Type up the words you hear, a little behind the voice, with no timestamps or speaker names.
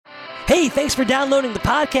Hey, thanks for downloading the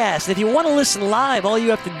podcast. If you want to listen live, all you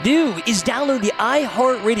have to do is download the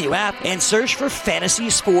iHeartRadio app and search for Fantasy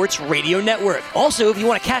Sports Radio Network. Also, if you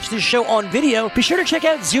want to catch this show on video, be sure to check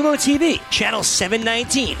out Zumo TV, channel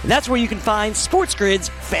 719. That's where you can find Sports Grid's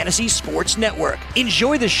Fantasy Sports Network.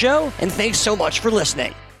 Enjoy the show, and thanks so much for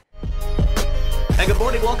listening. And good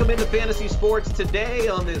morning. Welcome into Fantasy Sports today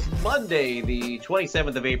on this Monday, the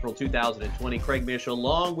 27th of April, 2020. Craig Mish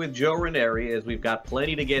along with Joe Ranieri, as we've got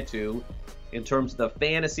plenty to get to in terms of the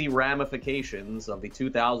fantasy ramifications of the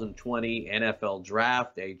 2020 NFL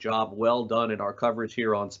Draft. A job well done in our coverage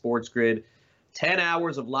here on Sports Grid. 10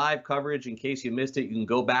 hours of live coverage. In case you missed it, you can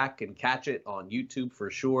go back and catch it on YouTube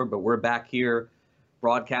for sure. But we're back here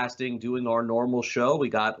broadcasting, doing our normal show. We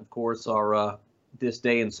got, of course, our This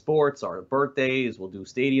Day in Sports, our birthdays. We'll do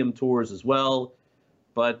stadium tours as well.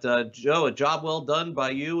 But, Joe, a job well done by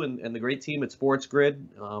you and the great team at Sports Grid.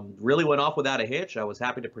 Really went off without a hitch. I was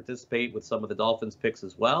happy to participate with some of the Dolphins picks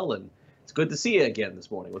as well. And it's good to see you again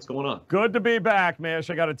this morning. What's going on? Good to be back, Mish.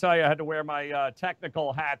 I got to tell you, I had to wear my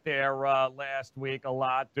technical hat there last week a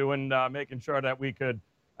lot, making sure that we could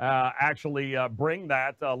actually bring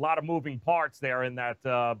that. A lot of moving parts there in that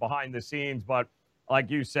behind the scenes. But like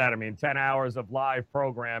you said, I mean, 10 hours of live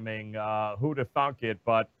programming, who'd have thunk it?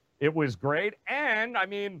 But it was great. And, I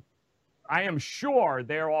mean, I am sure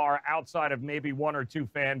there are, outside of maybe one or two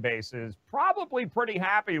fan bases, probably pretty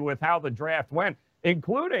happy with how the draft went,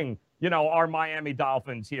 including, our Miami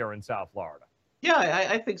Dolphins here in South Florida. Yeah,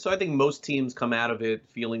 I think so. I think most teams come out of it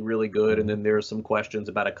feeling really good, and then there's some questions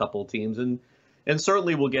about a couple of teams, and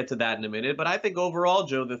certainly we'll get to that in a minute. But I think overall,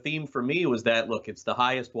 Joe, the theme for me was that, look, it's the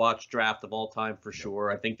highest watched draft of all time for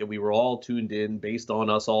sure. I think that we were all tuned in based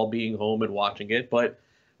on us all being home and watching it. But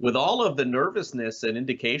with all of the nervousness and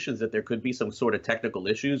indications that there could be some sort of technical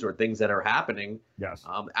issues or things that are happening, yes,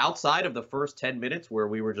 outside of the first 10 minutes where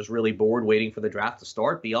we were just really bored waiting for the draft to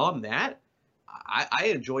start, beyond that, I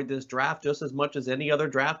enjoyed this draft just as much as any other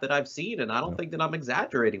draft that I've seen. And I don't think that I'm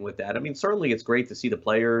exaggerating with that. I mean, certainly it's great to see the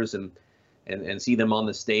players and see them on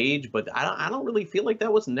the stage, but I don't really feel like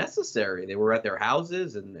that was necessary. They were at their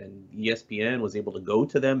houses, and ESPN was able to go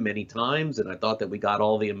to them many times, and I thought that we got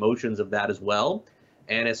all the emotions of that as well.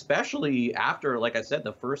 And especially after, like I said,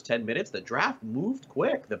 the first 10 minutes, the draft moved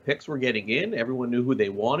quick. The picks were getting in. Everyone knew who they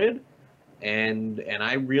wanted, and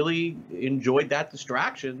I really enjoyed that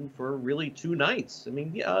distraction for really 2 nights. I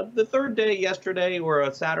mean, the third day yesterday or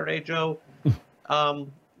a Saturday, Joe,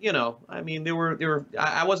 I mean,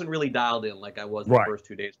 I wasn't really dialed in like I was the first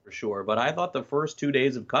 2 days for sure. But I thought the first 2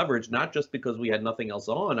 days of coverage, not just because we had nothing else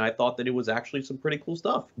on, I thought that it was actually some pretty cool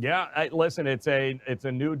stuff. Yeah, listen, it's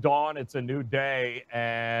a new dawn, it's a new day,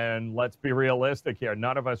 and let's be realistic here.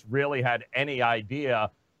 None of us really had any idea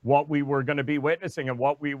what we were going to be witnessing and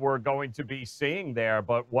what we were going to be seeing there.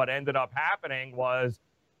 But what ended up happening was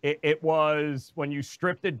it was, when you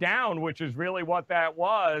stripped it down, which is really what that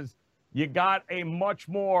was, you got a much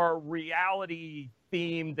more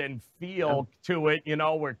reality-themed and feel to it,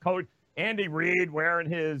 where Coach Andy Reid wearing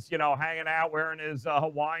his, hanging out, wearing his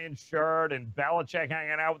Hawaiian shirt, and Belichick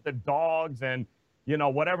hanging out with the dogs, and,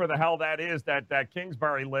 whatever the hell that is that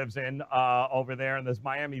Kingsbury lives in over there in this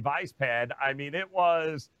Miami Vice pad. I mean, it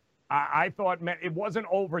was, I thought, it wasn't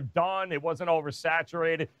overdone. It wasn't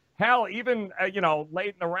oversaturated. Hell, even,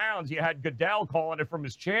 late in the rounds, you had Goodell calling it from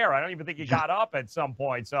his chair. I don't even think he got up at some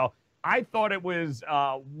point. So I thought it was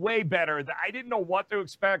way better. I didn't know what to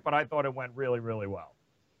expect, but I thought it went really, really well.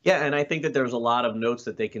 Yeah, and I think that there's a lot of notes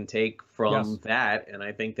that they can take from that. And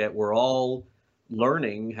I think that we're all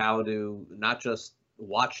learning how to not just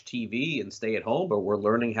watch TV and stay at home, but we're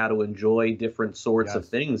learning how to enjoy different sorts of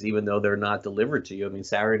things, even though they're not delivered to you. I mean,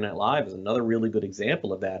 Saturday Night Live is another really good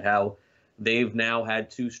example of that, how they've now had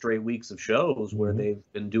 2 straight weeks of shows where they've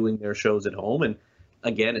been doing their shows at home. And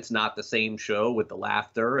again, it's not the same show with the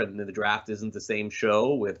laughter, and the draft isn't the same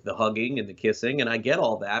show with the hugging and the kissing, and I get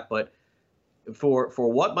all that, but for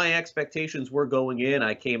what my expectations were going in,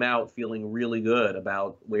 I came out feeling really good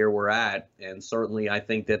about where we're at, and certainly I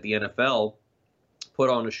think that the NFL put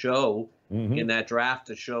on a show in that draft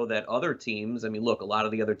to show that other teams, I mean, look, a lot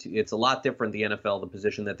of the other it's a lot different, the NFL, the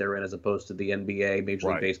position that they're in, as opposed to the NBA, Major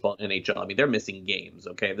League Baseball, NHL. I mean, they're missing games,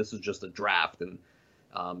 okay? This is just a draft, and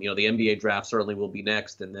the NBA draft certainly will be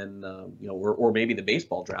next, and then, or maybe the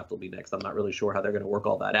baseball draft will be next. I'm not really sure how they're going to work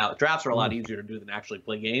all that out. Drafts are a lot easier to do than actually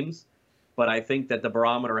play games, but I think that the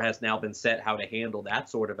barometer has now been set how to handle that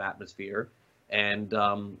sort of atmosphere, and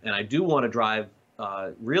I do want to drive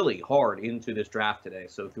really hard into this draft today.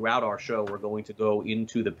 So throughout our show, we're going to go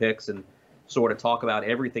into the picks and sort of talk about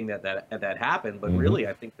everything that happened. But really,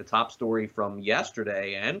 I think the top story from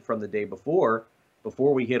yesterday and from the day before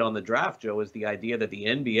before we hit on the draft, Joe, is the idea that the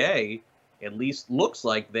NBA at least looks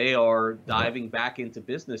like they are diving back into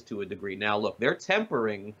business to a degree. Now, look, they're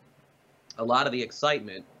tempering a lot of the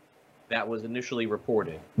excitement that was initially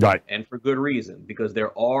reported. Right. And for good reason, because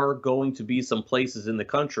there are going to be some places in the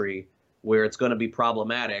country where it's going to be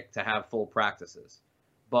problematic to have full practices.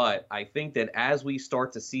 But I think that as we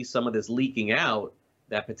start to see some of this leaking out,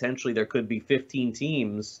 that potentially there could be 15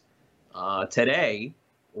 teams today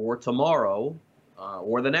or tomorrow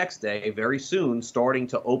or the next day, very soon, starting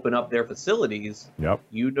to open up their facilities. Yep.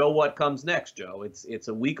 You know what comes next, Joe. It's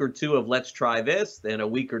a week or two of let's try this, then a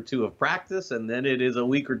week or two of practice, and then it is a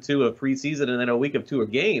week or two of preseason, and then a week or two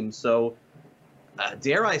of games. So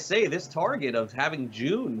dare I say, this target of having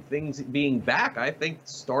June, things being back, I think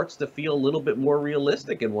starts to feel a little bit more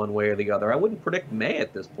realistic in one way or the other. I wouldn't predict May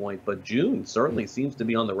at this point, but June certainly seems to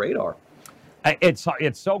be on the radar. It's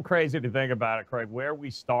so crazy to think about it, Craig, where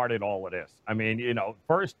we started all of this. I mean, you know,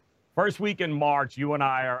 first week in March, you and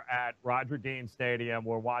I are at Roger Dean Stadium.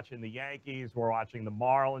 We're watching the Yankees. We're watching the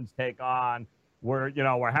Marlins take on. We're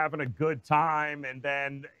having a good time. And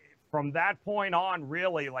then from that point on,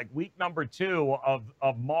 really, like week number 2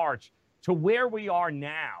 of March to where we are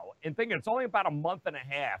now, and thinking it's only about a month and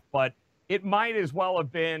a half, but it might as well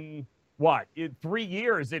have been, 3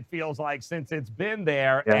 years, it feels like, since it's been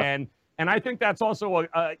there. Yeah. And I think that's also,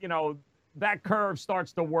 that curve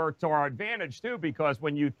starts to work to our advantage, too, because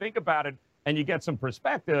when you think about it and you get some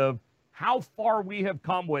perspective, how far we have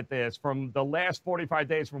come with this from the last 45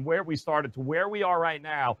 days from where we started to where we are right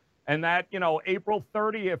now. And that, April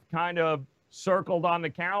 30th kind of circled on the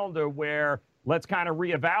calendar where let's kind of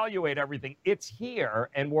reevaluate everything. It's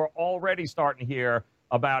here, and we're already starting to hear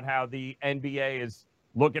about how the NBA is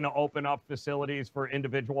looking to open up facilities for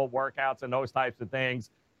individual workouts and those types of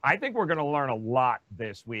things. I think we're going to learn a lot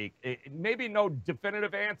this week. Maybe no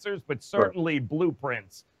definitive answers, but certainly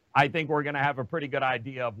blueprints. I think we're going to have a pretty good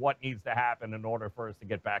idea of what needs to happen in order for us to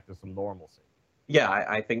get back to some normalcy. Yeah,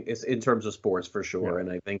 I think it's in terms of sports for sure. Yeah.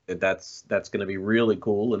 And I think that's going to be really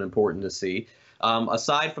cool and important to see.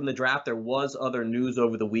 Aside from the draft, there was other news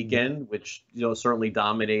over the weekend, which certainly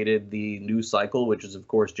dominated the news cycle, which is, of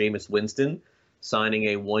course, Jameis Winston signing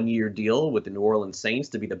a 1-year deal with the New Orleans Saints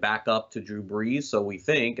to be the backup to Drew Brees. So we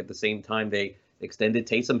think at the same time they extended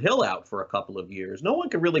Taysom Hill out for a couple of years. No one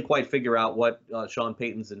can really quite figure out what Sean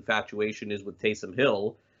Payton's infatuation is with Taysom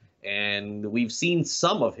Hill. And we've seen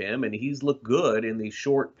some of him, and he's looked good in the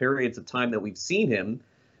short periods of time that we've seen him.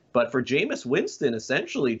 But for Jameis Winston,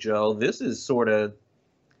 essentially, Joe, this is sort of,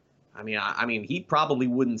 I mean, he probably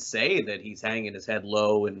wouldn't say that he's hanging his head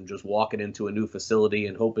low and just walking into a new facility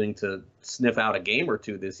and hoping to sniff out a game or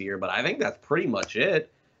two this year. But I think that's pretty much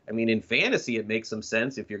it. I mean, in fantasy, it makes some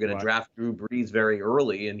sense if you're going to draft Drew Brees very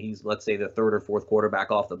early and he's, let's say, the 3rd or 4th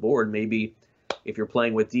quarterback off the board. Maybe if you're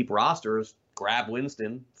playing with deep rosters, grab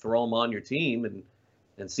Winston, throw him on your team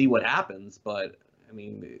and see what happens. But, I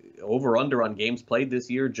mean, over-under on games played this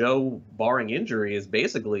year, Joe, barring injury, is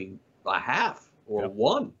basically a half or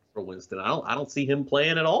one for Winston. I don't see him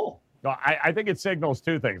playing at all. No, I think it signals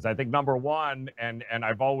two things. I think number one, and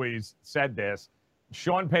I've always said this,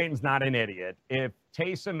 Sean Payton's not an idiot. If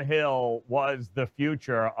Taysom Hill was the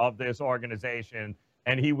future of this organization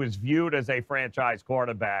and he was viewed as a franchise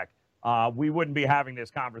quarterback, we wouldn't be having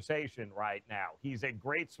this conversation right now. He's a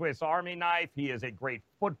great Swiss Army knife. He is a great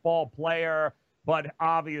football player. But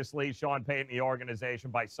obviously, Sean Payton, the organization,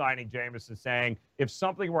 by signing Jameis, is saying if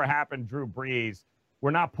something were to happen to Drew Brees, we're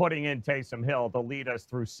not putting in Taysom Hill to lead us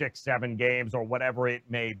through 6-7 games or whatever it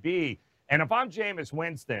may be. And if I'm Jameis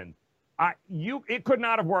Winston, it could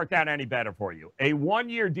not have worked out any better for you. A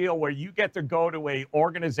 1-year deal where you get to go to a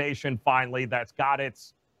organization finally that's got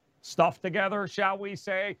its stuff together, shall we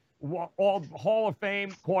say. All Hall of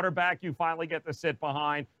Fame quarterback you finally get to sit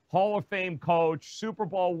behind. Hall of Fame coach, Super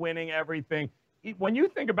Bowl winning everything. When you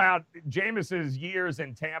think about Jameis's years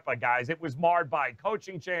in Tampa, guys, it was marred by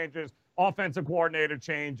coaching changes, offensive coordinator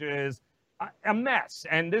changes, a mess.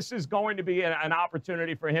 And this is going to be an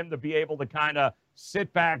opportunity for him to be able to kind of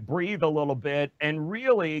sit back, breathe a little bit, and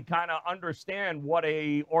really kind of understand what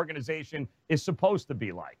a organization is supposed to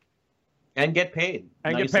be like. And get paid.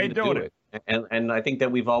 And get paid doing it. And I think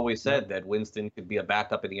that we've always said that Winston could be a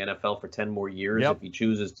backup in the NFL for 10 more years if he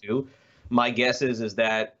chooses to. My guess is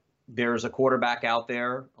that there's a quarterback out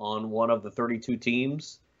there on one of the 32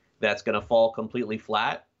 teams that's going to fall completely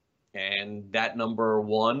flat. And that number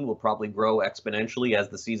one will probably grow exponentially as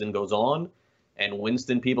the season goes on. And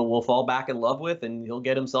Winston people will fall back in love with, and he'll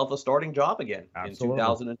get himself a starting job again in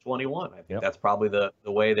 2021. I think that's probably the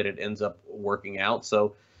way that it ends up working out.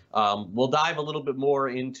 So We'll dive a little bit more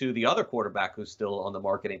into the other quarterback who's still on the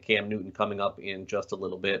market, and Cam Newton coming up in just a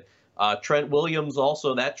little bit. Trent Williams,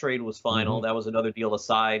 also, that trade was final. That was another deal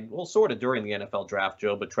aside, well, sort of during the NFL draft,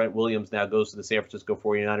 Joe, but Trent Williams now goes to the San Francisco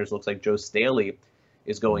 49ers. Looks like Joe Staley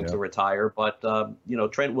is going to retire. But,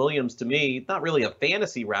 Trent Williams, to me, not really a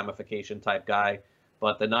fantasy ramification type guy,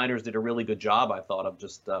 but the Niners did a really good job, I thought, of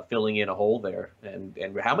just filling in a hole there. And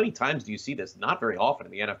how many times do you see this? Not very often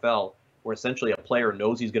in the NFL, where essentially a player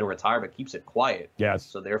knows he's going to retire but keeps it quiet. Yes.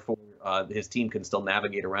 So therefore, his team can still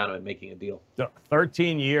navigate around him and making a deal.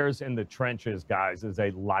 13 years in the trenches, guys, is a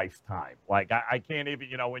lifetime. Like, I can't even,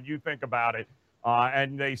 when you think about it,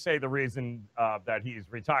 and they say the reason that he's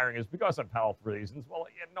retiring is because of health reasons. Well,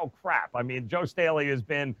 no crap. I mean, Joe Staley has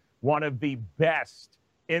been one of the best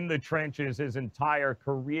in the trenches his entire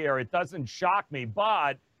career. It doesn't shock me,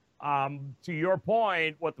 but to your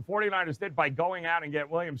point, what the 49ers did by going out and get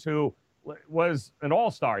Williams, who was an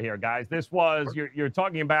all-star here, guys. This was, you're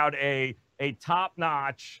talking about a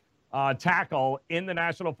top-notch tackle in the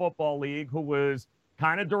National Football League who was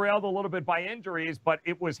kind of derailed a little bit by injuries, but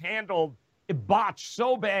it was botched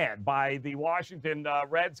so bad by the Washington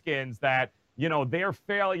Redskins that, their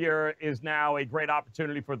failure is now a great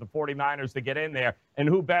opportunity for the 49ers to get in there. And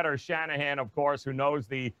who better? Shanahan, of course, who knows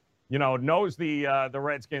the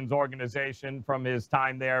Redskins organization from his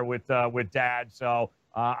time there with Dad. So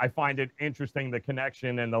I find it interesting, the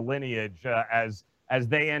connection and the lineage as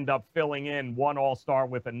they end up filling in one all-star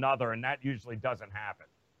with another, and that usually doesn't happen.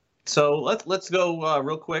 So let's go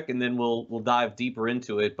real quick, and then we'll dive deeper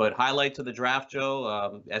into it. But highlights of the draft,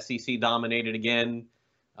 Joe. SEC dominated again.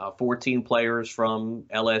 14 players from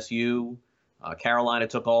LSU. Carolina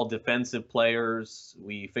took all defensive players.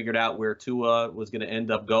 We figured out where Tua was going to end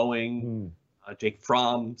up going. Jake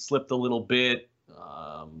Fromm slipped a little bit.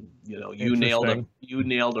 You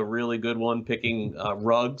nailed a really good one, picking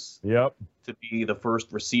Ruggs. Yep. To be the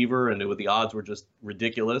first receiver, and the odds were just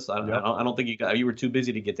ridiculous. I don't think you were too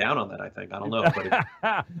busy to get down on that. I think, I don't know. But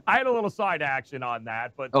I had a little side action on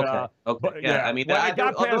that, but okay. But, yeah. I mean,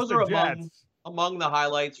 those are among the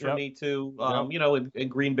highlights for me too. In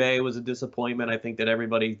Green Bay was a disappointment. I think that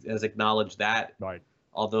everybody has acknowledged that. Right.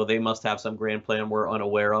 Although they must have some grand plan we're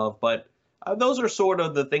unaware of, but those are sort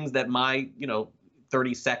of the things that my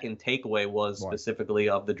 30-second takeaway was specifically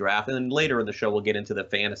of the draft. And then later in the show, we'll get into the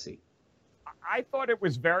fantasy. I thought it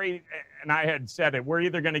was and I had said it, we're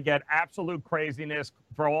either going to get absolute craziness,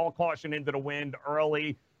 throw all caution into the wind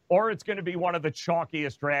early, or it's going to be one of the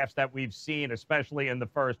chalkiest drafts that we've seen, especially in the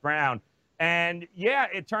first round. And, yeah,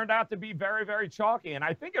 it turned out to be very, very chalky. And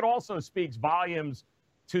I think it also speaks volumes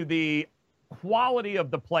to the quality of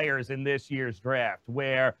the players in this year's draft,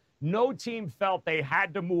 where no team felt they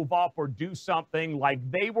had to move up or do something. Like,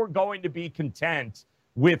 they were going to be content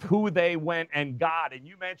with who they went and got. And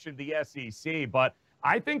you mentioned the SEC, but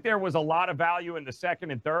I think there was a lot of value in the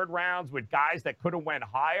second and third rounds with guys that could have went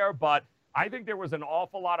higher. But I think there was an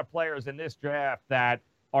awful lot of players in this draft that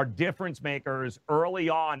are difference makers early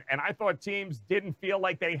on. And I thought teams didn't feel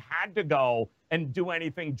like they had to go and do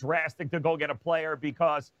anything drastic to go get a player,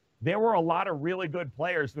 because there were a lot of really good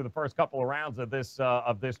players through the first couple of rounds of this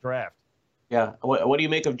draft. Yeah. What do you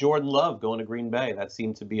make of Jordan Love going to Green Bay? That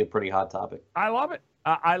seemed to be a pretty hot topic. I love it.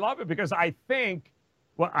 I love it because I think,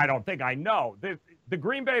 well, I don't think I know. The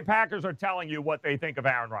Green Bay Packers are telling you what they think of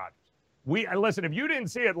Aaron Rodgers. Listen, if you didn't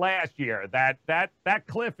see it last year, that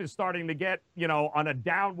cliff is starting to get, on a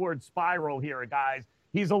downward spiral here, guys.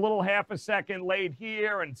 He's a little half a second late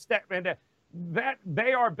here and that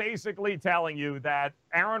they are basically telling you that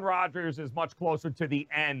Aaron Rodgers is much closer to the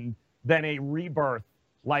end than a rebirth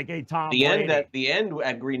like a Tom Brady. The end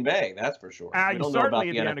at Green Bay, that's for sure. We don't know about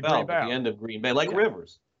the NFL, but the end of Green Bay, like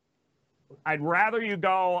Rivers. I'd rather you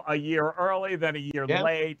go a year early than a year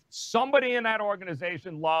late. Somebody in that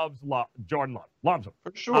organization loves Jordan Love. Loves him.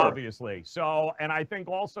 For sure. Obviously. So, and I think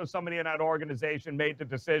also somebody in that organization made the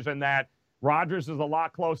decision that Rodgers is a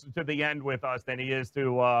lot closer to the end with us than he is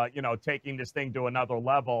to, taking this thing to another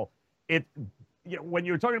level. When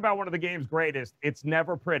you're talking about one of the game's greatest, it's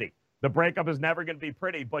never pretty. The breakup is never going to be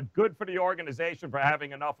pretty, but good for the organization for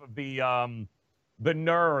having enough of the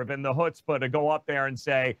nerve and the chutzpah to go up there and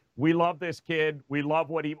say, we love this kid. We love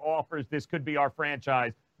what he offers. This could be our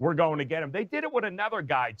franchise. We're going to get him. They did it with another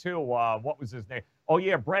guy, too. What was his name? Oh,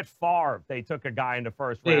 yeah, Brett Favre. They took a guy in the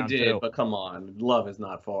first round, They did, but come on. Love is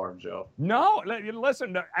not Favre, Joe. No,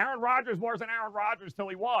 listen, Aaron Rodgers wasn't Aaron Rodgers till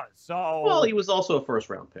he was. So, well, he was also a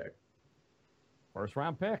first-round pick.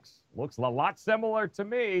 First-round picks. Looks a lot similar to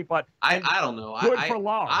me, but I don't know. Good for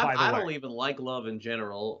Love, by the way. I don't even like Love in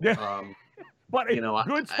general. but you know,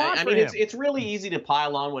 good spot I for mean, him. it's really easy to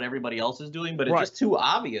pile on what everybody else is doing, but it's Right. just too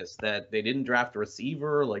obvious that they didn't draft a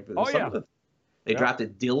receiver. Like they Yep.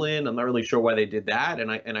 drafted Dylan. I'm not really sure why they did that,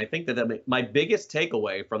 and I think that my biggest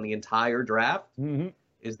takeaway from the entire draft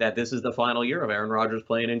is that this is the final year of Aaron Rodgers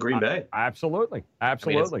playing in Green Bay. Absolutely. I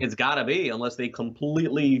mean, it's got to be, unless they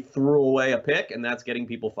completely threw away a pick, and that's getting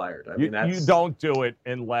people fired. I mean, you don't do it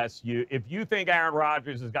unless if you think Aaron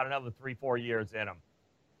Rodgers has got another 3-4 years in him,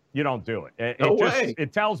 you don't do it. No way.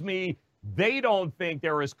 It tells me they don't think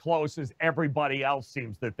they're as close as everybody else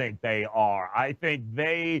seems to think they are. I think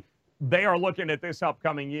they are looking at this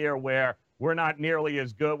upcoming year where we're not nearly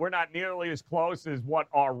as good. We're not nearly as close as what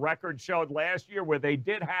our record showed last year, where they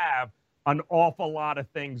did have an awful lot of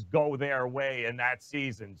things go their way in that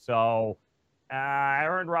season. So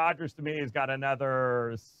Aaron Rodgers, to me, has got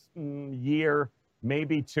another year,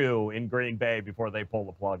 maybe 2 in Green Bay before they pull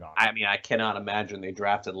the plug on him. I mean, I cannot imagine they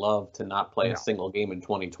drafted Love to not play a single game in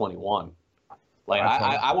 2021. Like,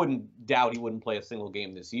 I wouldn't doubt he wouldn't play a single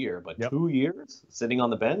game this year, but 2 years sitting on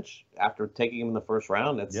the bench after taking him in the first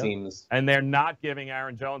round, that seems... And they're not giving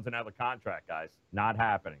Aaron Jones another contract, guys. Not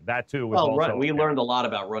happening. That, too, was also... We learned a lot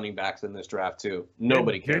about running backs in this draft, too.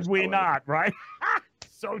 Nobody cares. Did we not, right?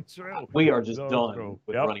 So true. We are just done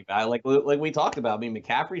with running back. Like we talked about, I mean,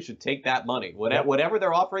 McCaffrey should take that money. Whatever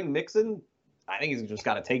they're offering Mixon, I think he's just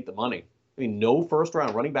got to take the money. I mean, no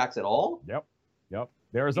first-round running backs at all? Yep.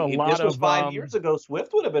 There's a lot of... If this was 5 years ago,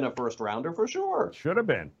 Swift would have been a first-rounder for sure. Should have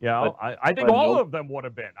been. Yeah, I think all of them would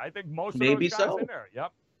have been. I think most of those guys in there.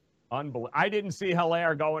 Yep. Unbelievable. I didn't see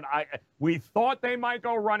Hilaire going. We thought they might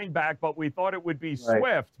go running back, but we thought it would be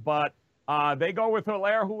Swift. But they go with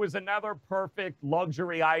Hilaire, who is another perfect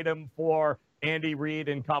luxury item for Andy Reid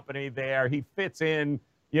and company there. He fits in,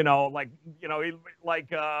 like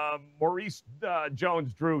Maurice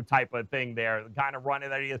Jones-Drew type of thing there, the kind of running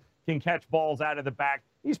that he can catch balls out of the back.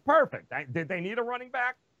 He's perfect. Did they need a running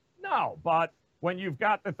back? No, but when you've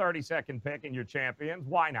got the 32nd pick and you're champions,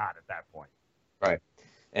 why not at that point? Right.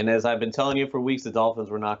 And as I've been telling you for weeks, the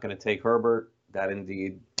Dolphins were not going to take Herbert. That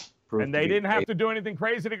indeed proved. And they didn't have to do anything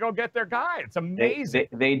crazy to go get their guy. It's amazing.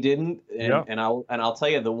 They didn't. And I'll tell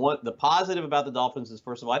you the positive about the Dolphins is,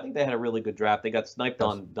 first of all, I think they had a really good draft. They got sniped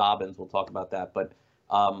on Dobbins. We'll talk about that, but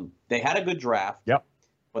they had a good draft. Yep.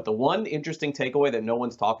 But the one interesting takeaway that no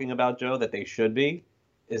one's talking about, Joe, that they should be,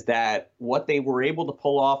 is that what they were able to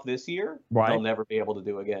pull off this year, they'll never be able to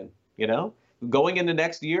do again. Going into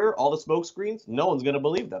next year, all the smoke screens, no one's going to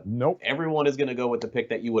believe them. Nope. Everyone is going to go with the pick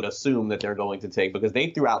that you would assume that they're going to take, because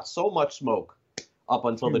they threw out so much smoke up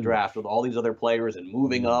until the draft with all these other players and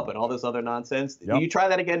moving up and all this other nonsense. Yep. You try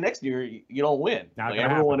that again next year, you don't win.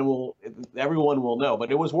 Everyone will know. But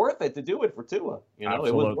it was worth it to do it for Tua. Absolutely.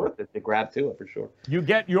 It was worth it to grab Tua for sure. You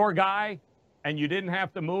get your guy, and you didn't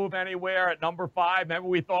have to move anywhere at number 5. Remember,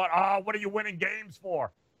 we thought, what are you winning games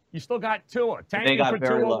for? You still got Tua. Tanking for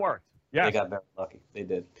Tua worked. Yes. They got very lucky. They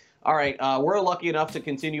did. All right. We're lucky enough to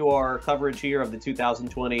continue our coverage here of the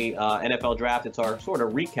 2020 NFL Draft. It's our sort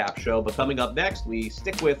of recap show. But coming up next, we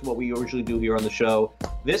stick with what we usually do here on the show.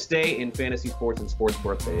 This day in fantasy sports and sports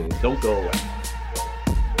birthdays. Don't go away.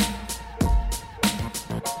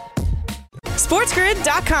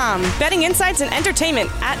 SportsGrid.com. Betting insights and entertainment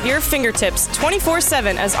at your fingertips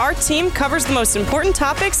 24/7 as our team covers the most important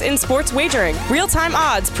topics in sports wagering. Real-time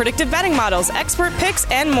odds, predictive betting models, expert picks,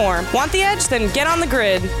 and more. Want the edge? Then get on the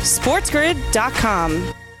grid.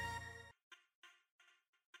 SportsGrid.com.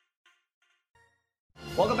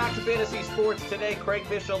 Welcome back to Fantasy Sports Today. Craig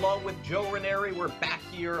Mish along with Joe Ranieri. We're back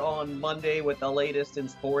here on Monday with the latest in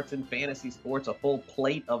sports and fantasy sports. A full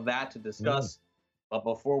plate of that to discuss. But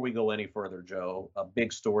before we go any further, Joe, a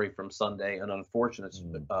big story from Sunday, an unfortunate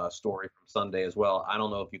story from Sunday as well. I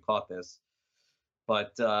don't know if you caught this,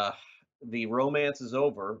 but the romance is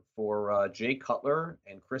over for Jay Cutler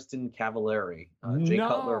and Kristen Cavallari. Jay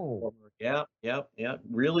Cutler, former,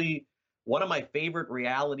 really one of my favorite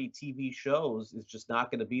reality TV shows is just not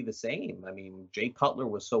going to be the same. I mean, Jay Cutler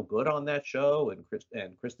was so good on that show,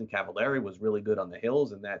 and Kristen Cavallari was really good on The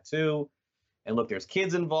Hills in that too. And look, there's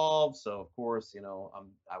kids involved, so of course,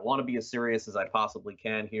 I want to be as serious as I possibly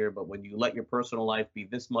can here. But when you let your personal life be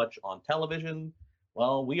this much on television,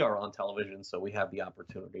 well, we are on television, so we have the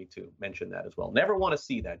opportunity to mention that as well. Never want to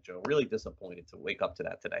see that, Joe. Really disappointed to wake up to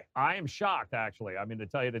that today. I am shocked, actually. I mean, to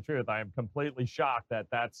tell you the truth, I am completely shocked that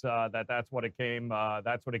that's what it came.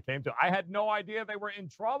 That's what it came to. I had no idea they were in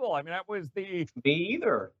trouble. I mean, that was Me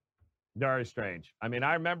either. Very strange. I mean,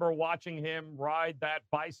 I remember watching him ride that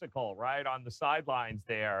bicycle right on the sidelines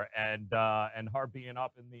there, and her being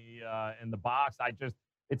up in the box.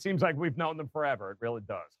 it seems like we've known them forever. It really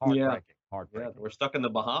does. Heartbreaking. Heartbreaking. Yeah, we're stuck in the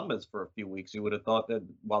Bahamas for a few weeks. You would have thought that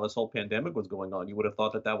while this whole pandemic was going on, you would have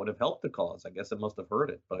thought that would have helped the cause. I guess it must have hurt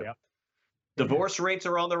it. But divorce rates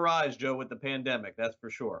are on the rise, Joe, with the pandemic. That's for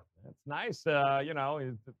sure. It's nice.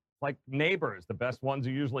 It's like neighbors. The best ones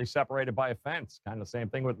are usually separated by a fence. Kind of same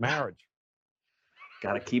thing with marriage.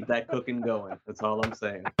 Got to keep that cooking going. That's all I'm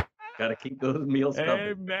saying. Got to keep those meals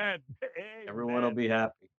coming. Amen. Everyone will be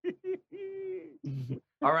happy.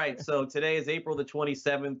 All right, so today is April the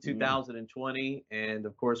 27th, 2020, and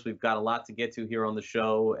of course we've got a lot to get to here on the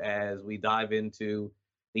show as we dive into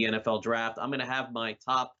the NFL draft. I'm going to have my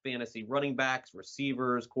top fantasy running backs,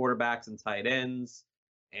 receivers, quarterbacks, and tight ends,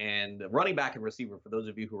 and running back and receiver. For those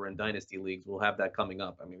of you who are in dynasty leagues, we'll have that coming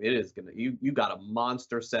up. I mean, it is gonna you got a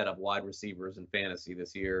monster set of wide receivers in fantasy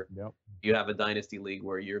this year. Yep. You have a dynasty league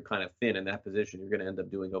where you're kind of thin in that position. You're going to end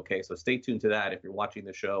up doing okay. So stay tuned to that if you're watching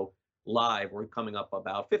the show live. We're coming up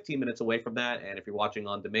about 15 minutes away from that. And if you're watching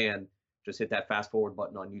on demand, just hit that fast forward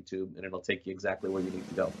button on YouTube and it'll take you exactly where you need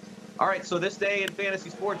to go. All right, so this day in fantasy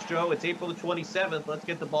sports, Joe, it's April the 27th. Let's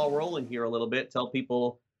get the ball rolling here a little bit. Tell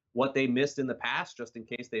people what they missed in the past, just in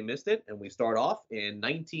case they missed it. And we start off in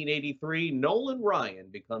 1983. Nolan Ryan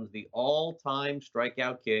becomes the all-time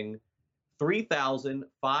strikeout king,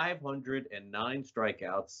 3,509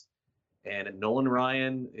 strikeouts. And Nolan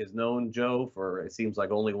Ryan is known, Joe, for it seems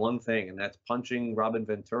like only one thing, and that's punching Robin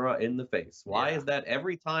Ventura in the face. Why is that?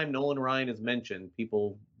 Every time Nolan Ryan is mentioned,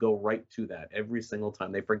 people go right to that every single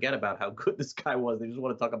time. They forget about how good this guy was. They just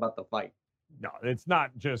want to talk about the fight. No, it's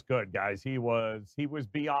not just good, guys. He was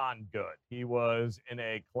beyond good. He was in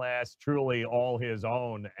a class truly all his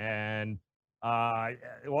own. And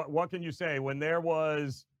what can you say when there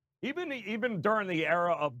was even during the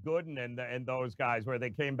era of Gooden and those guys where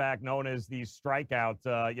they came back known as these strikeouts,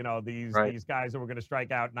 these guys that were going to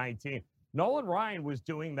strike out 19. Nolan Ryan was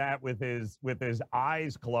doing that with his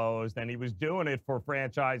eyes closed, and he was doing it for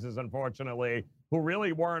franchises, unfortunately, who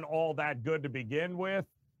really weren't all that good to begin with.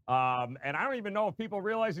 And I don't even know if people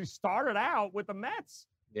realize he started out with the Mets.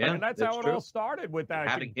 Yeah, I mean, that's how it all started with that.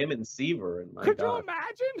 Having him and Seaver. Could you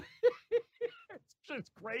imagine? It's just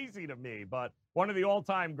crazy to me. But one of the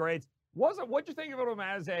all-time greats. What'd you think of him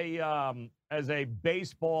as a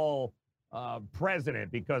baseball president?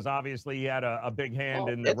 Because obviously he had a big hand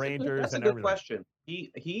in the Rangers. That's a good question.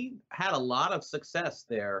 He had a lot of success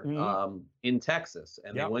there in Texas,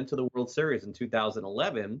 and they went to the World Series in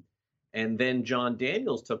 2011. And then John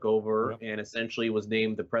Daniels took over and essentially was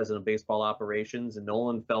named the president of baseball operations. And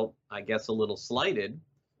Nolan felt, I guess, a little slighted.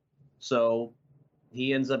 So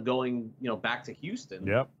he ends up going, back to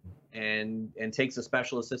Houston. And takes a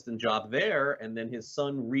special assistant job there. And then his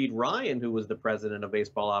son, Reed Ryan, who was the president of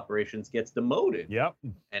baseball operations, gets demoted.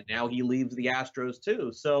 And now he leaves the Astros,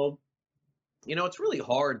 too. So, it's really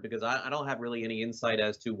hard because I don't have really any insight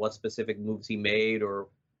as to what specific moves he made or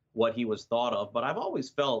what he was thought of, but I've always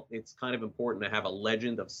felt it's kind of important to have a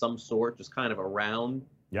legend of some sort just kind of around,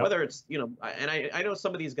 whether it's, and I know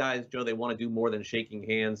some of these guys, Joe, they want to do more than shaking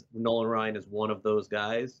hands. Nolan Ryan is one of those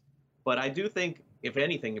guys, but I do think, if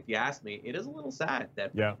anything, if you ask me, it is a little sad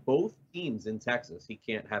that both teams in Texas he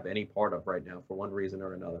can't have any part of right now for one reason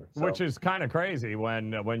or another. So, which is kind of crazy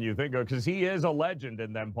when you think of, because he is a legend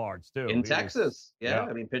in them parts too. In Texas,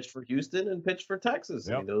 I mean, pitched for Houston and pitched for Texas.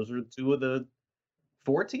 I mean, those are two of the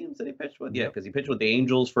 4 teams that he pitched with? Yeah, because he pitched with the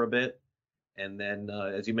Angels for a bit. And then,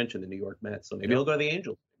 as you mentioned, the New York Mets. So maybe he'll go to the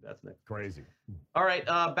Angels. That's next. Crazy. All right,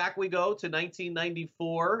 back we go to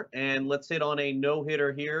 1994. And let's hit on a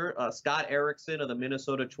no-hitter here. Scott Erickson of the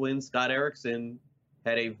Minnesota Twins. Scott Erickson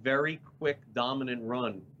had a very quick, dominant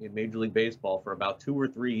run in Major League Baseball for about 2 or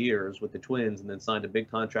 3 years with the Twins and then signed a big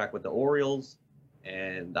contract with the Orioles.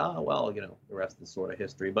 And, the rest is sort of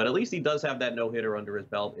history. But at least he does have that no-hitter under his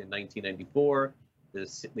belt in 1994.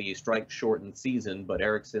 The strike-shortened season, but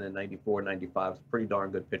Erickson in 94, 95 is a pretty darn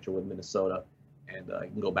good pitcher with Minnesota. And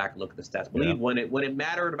you can go back and look at the stats. I believe when it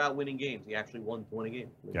mattered about winning games, he actually won 20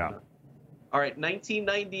 games. All right,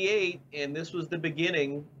 1998, and this was the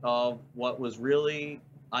beginning of what was really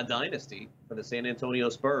a dynasty for the San Antonio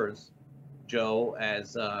Spurs, Joe,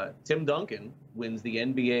 as Tim Duncan wins the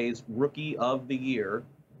NBA's Rookie of the Year.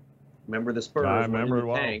 Remember the Spurs? I remember it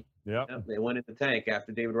well. Tank. They went in the tank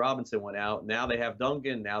after David Robinson went out. Now they have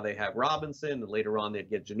Duncan. Now they have Robinson. And later on, they'd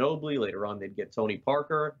get Ginobili. Later on, they'd get Tony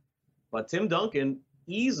Parker. But Tim Duncan,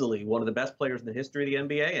 easily one of the best players in the history of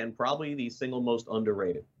the NBA and probably the single most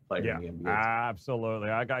underrated player in the NBA. Absolutely.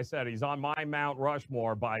 Like I said, he's on my Mount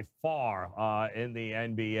Rushmore by far in the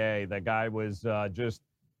NBA. The guy was just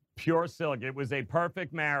pure silk. It was a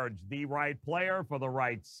perfect marriage. The right player for the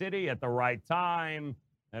right city at the right time.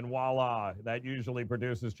 And voila, that usually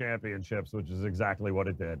produces championships, which is exactly what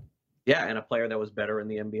it did. Yeah, and a player that was better in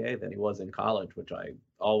the NBA than he was in college, which I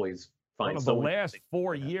always find one of so the last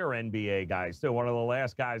 4-year NBA guys, too. One of the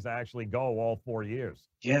last guys to actually go all 4 years.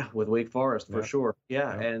 Yeah, with Wake Forest, for sure.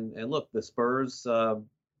 Yeah, Yeah. and look, the Spurs, I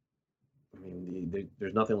mean,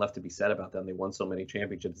 there's nothing left to be said about them. They won so many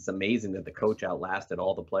championships. It's amazing that the coach outlasted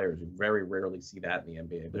all the players. You very rarely see that in the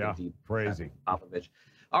NBA. But Yeah, indeed, crazy. Popovich.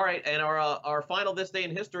 All right, and our final this day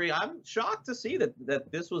in history. I'm shocked to see that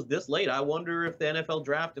this was this late. I wonder if the NFL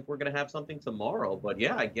draft, if we're going to have something tomorrow. But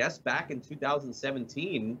yeah, I guess back in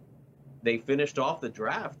 2017, they finished off the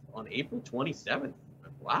draft on April 27th.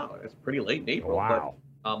 Wow, that's pretty late in April. Wow.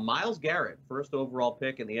 But Myles Garrett, first overall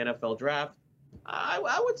pick in the NFL draft.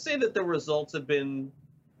 I would say that the results have been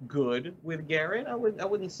good with Garrett. I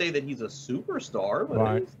wouldn't say that he's a superstar, but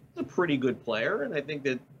Right. he's a pretty good player. And I think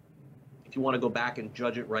that if you want to go back and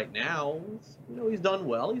judge it right now, he's done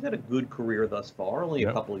well. He's had a good career thus far. Only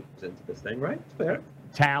a couple of years into this thing, right? It's fair.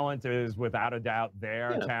 Talent is without a doubt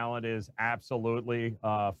there. Yeah. Talent is absolutely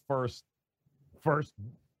first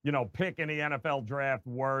pick in the NFL draft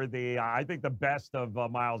worthy. I think the best of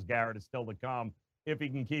Myles Garrett is still to come if he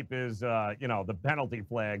can keep his the penalty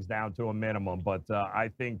flags down to a minimum. But I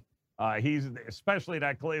think he's, especially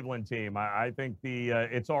that Cleveland team, I think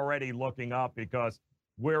it's already looking up because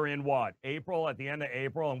we're in April, at the end of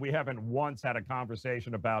April, and we haven't once had a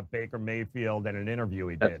conversation about Baker Mayfield in an interview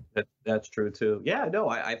he did. That's true too. Yeah, no,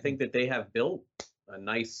 I think that they have built a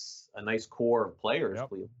nice core of players,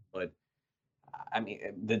 Cleveland. But I mean,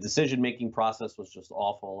 the decision-making process was just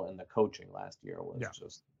awful, and the coaching last year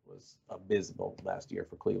was abysmal last year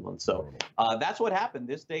for Cleveland. So that's what happened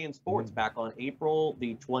this day in sports back on April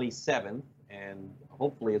the 27th, and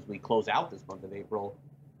hopefully as we close out this month of April,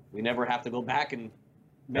 we never have to go back and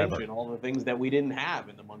mention all the things that we didn't have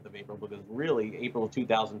in the month of April, because really April of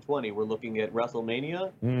 2020, we're looking at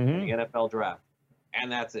WrestleMania and the NFL draft, and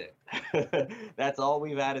that's it. That's all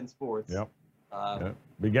we've had in sports. Yep.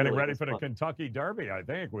 Be getting really ready for the Kentucky Derby, I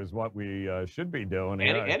think, was what we should be doing.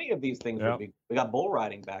 Any of these things would be. We got bull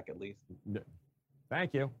riding back at least.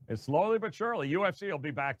 Thank you. It's slowly but surely. UFC will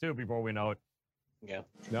be back too before we know it. Yeah.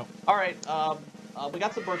 Yep. All right. We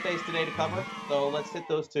got some birthdays today to cover, so let's hit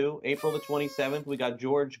those two. April the 27th, we got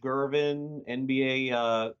George Gervin,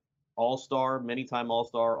 NBA All-Star, many-time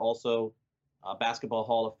All-Star, also Basketball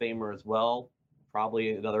Hall of Famer as well.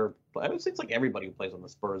 Probably another. I would say it's like everybody who plays on the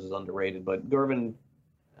Spurs is underrated, but Gervin,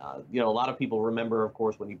 a lot of people remember, of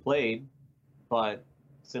course, when he played, but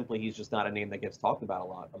simply he's just not a name that gets talked about a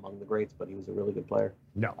lot among the greats. But he was a really good player.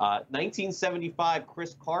 No. 1975,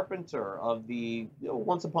 Chris Carpenter of the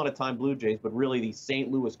once upon a time Blue Jays, but really the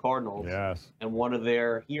St. Louis Cardinals. Yes. And one of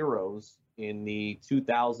their heroes in the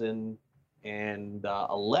 2011,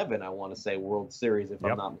 I want to say, World Series, if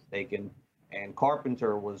I'm not mistaken. And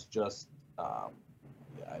Carpenter was just.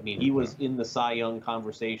 He was in the Cy Young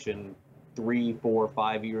conversation 3, 4,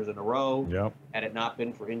 5 years in a row. Yep. Had it not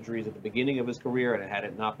been for injuries at the beginning of his career, and had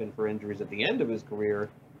it not been for injuries at the end of his career,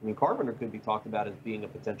 Carpenter could be talked about as being a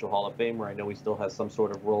potential Hall of Famer. I know he still has some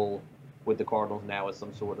sort of role with the Cardinals now as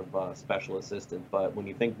some sort of special assistant. But when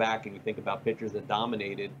you think back and you think about pitchers that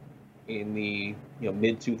dominated in the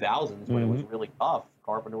mid 2000s when it was really tough,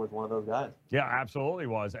 Carpenter was one of those guys. Yeah, absolutely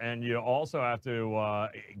was. And you also have to,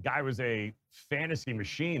 guy was a fantasy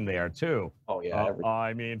machine there too. Oh yeah.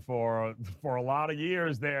 For a lot of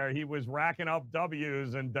years there, he was racking up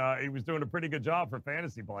W's, and he was doing a pretty good job for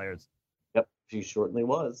fantasy players. Yep, he certainly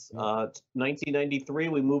was. 1993,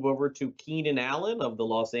 we move over to Keenan Allen of the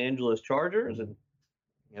Los Angeles Chargers, and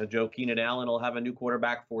Joe Keenan Allen will have a new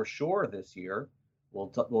quarterback for sure this year.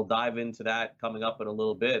 We'll dive into that coming up in a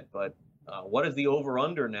little bit, but. What is the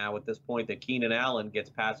over-under now at this point that Keenan Allen gets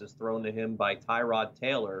passes thrown to him by Tyrod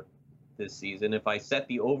Taylor this season? If I set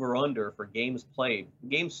the over-under for games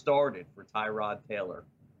started for Tyrod Taylor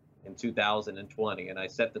in 2020, and I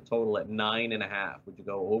set the total at 9.5, would you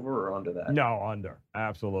go over or under that? No, under.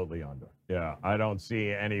 Absolutely under. Yeah, I don't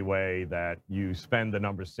see any way that you spend the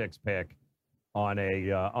number 6 pick on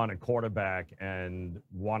a quarterback and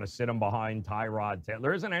want to sit him behind Tyrod Taylor.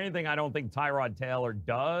 There isn't anything I don't think Tyrod Taylor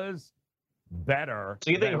does better.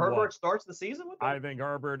 So you think Herbert starts the season with them? I think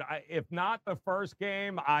Herbert, if not the first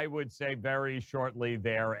game, I would say very shortly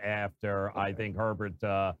thereafter. Okay. I think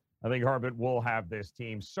Herbert will have this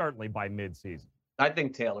team certainly by midseason. I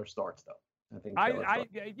think Taylor starts though.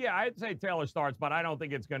 I'd say Taylor starts, but I don't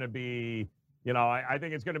think it's going to be. I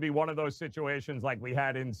think it's going to be one of those situations like we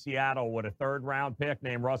had in Seattle with a 3rd-round pick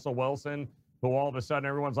named Russell Wilson, who all of a sudden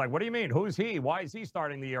everyone's like, "What do you mean? Who's he? Why is he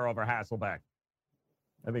starting the year over Hasselbeck?"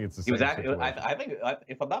 I think it's the He was same actually, situation. I think,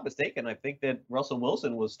 if I'm not mistaken, I think that Russell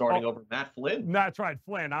Wilson was starting over Matt Flynn. That's right,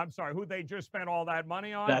 Flynn. I'm sorry, who they just spent all that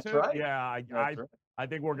money on. That's too? right. Yeah, That's right. I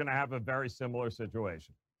think we're going to have a very similar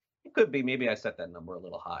situation. It could be. Maybe I set that number a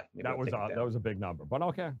little high. Maybe That was a big number, but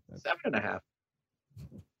okay. 7.5.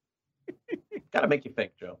 Got to make you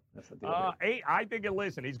think, Joe. That's the deal. 8. I think.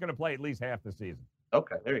 Listen, he's going to play at least half the season.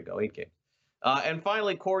 Okay, there you go. 8 games. And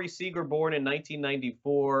finally, Corey Seager, born in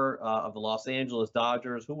 1994, of the Los Angeles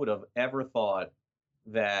Dodgers. Who would have ever thought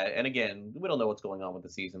that? And again, we don't know what's going on with the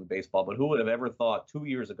season of baseball, but who would have ever thought 2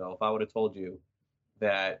 years ago, if I would have told you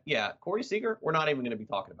that, yeah, Corey Seager, we're not even going to be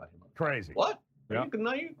talking about him. Crazy. What? Yeah.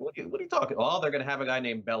 What are you talking? Oh, they're going to have a guy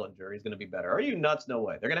named Bellinger. He's going to be better. Are you nuts? No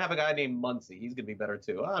way. They're going to have a guy named Muncy. He's going to be better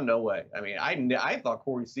too. Oh, no way. I mean, I thought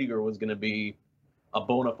Corey Seager was going to be a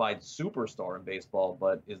bona fide superstar in baseball,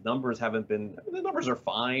 but his numbers haven't been. I mean, the numbers are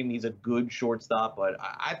fine. He's a good shortstop, but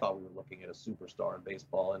I thought we were looking at a superstar in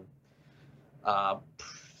baseball, and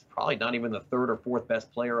probably not even the 3rd or 4th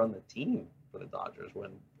best player on the team for the Dodgers.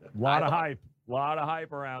 When a lot of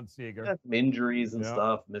hype around Seager. Some injuries and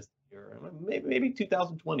stuff. Missed the year. Maybe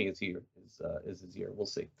 2020 is his year. We'll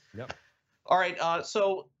see. Yep. All right.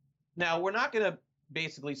 So now we're not going to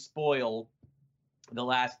basically spoil The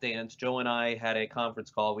Last Dance. Joe and I had a conference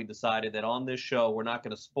call. We decided that on this show, we're not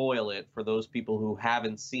going to spoil it for those people who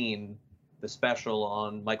haven't seen the special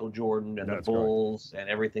on Michael Jordan and the Bulls and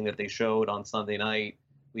everything that they showed on Sunday night.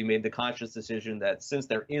 We made the conscious decision that since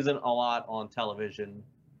there isn't a lot on television,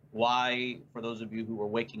 why, for those of you who are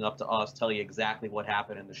waking up to us, tell you exactly what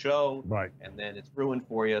happened in the show, right? And then it's ruined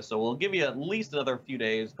for you. So we'll give you at least another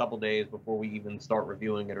couple days before we even start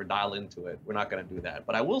reviewing it or dial into it. We're not going to do that.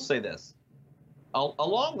 But I will say this.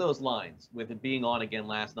 Along those lines, with it being on again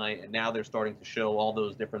last night, and now they're starting to show all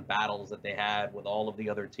those different battles that they had with all of the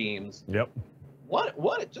other teams. Yep.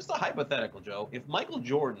 What? Just a hypothetical, Joe. If Michael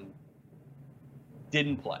Jordan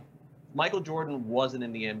didn't play, Michael Jordan wasn't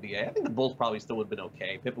in the NBA, I think the Bulls probably still would have been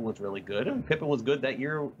okay. Pippen was really good. And Pippen was good that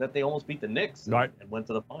year that they almost beat the Knicks and went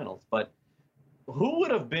to the finals. But who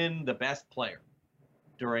would have been the best player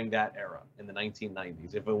during that era in the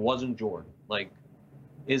 1990s if it wasn't Jordan? Like,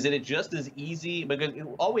 is it just as easy? Because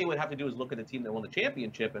all we would have to do is look at the team that won the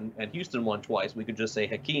championship, and Houston won twice. We could just say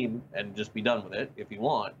Hakeem and just be done with it if you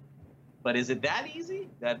want. But is it that easy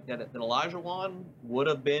that Olajuwon would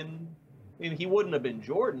have been? I mean, he wouldn't have been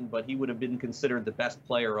Jordan, but he would have been considered the best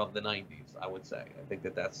player of the 90s, I would say. I think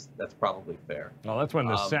that's probably fair. Well, that's when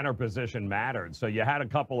the center position mattered. So you had a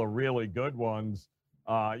couple of really good ones,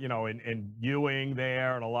 in Ewing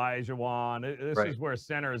there and Olajuwon. This is where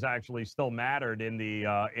centers actually still mattered in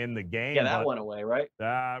the game. Yeah, that went away, right?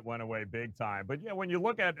 That went away big time. But, yeah, when you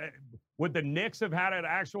look at would the Knicks have had an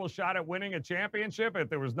actual shot at winning a championship if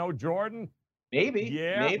there was no Jordan? Maybe.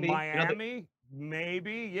 Yeah, maybe. Miami.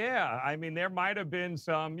 Maybe, yeah. I mean, there might have been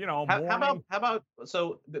some, How about?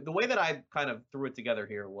 So the way that I kind of threw it together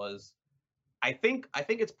here was, I think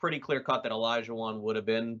it's pretty clear cut that Olajuwon would have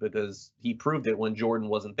been, because he proved it when Jordan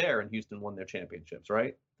wasn't there and Houston won their championships,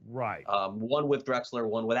 right? Right. One with Drexler,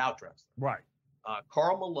 one without Drexler. Right.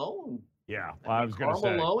 Karl Malone. Yeah, I was going to say.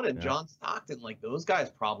 Karl Malone and John Stockton, like those guys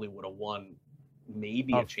probably would have won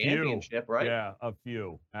maybe a championship, right? Yeah, a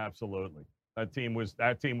few, absolutely. That team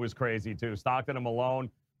was crazy too. Stockton and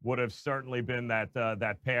Malone would have certainly been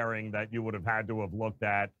that pairing that you would have had to have looked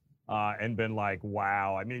at and been like,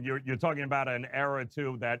 wow. I mean, you're talking about an era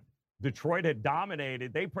too that Detroit had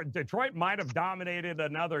dominated. Detroit might have dominated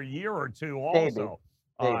another year or two also,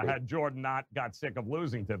 Maybe. Had Jordan not got sick of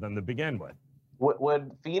losing to them to begin with.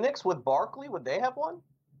 Would Phoenix with Barkley, would they have won?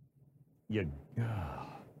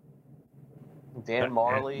 Dan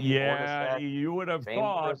Marley. Yeah, you would have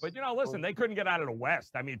thought. But, listen, they couldn't get out of the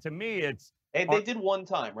West. I mean, to me, they did one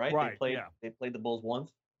time, right? Right. They played the Bulls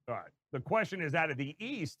once. All right. The question is, out of the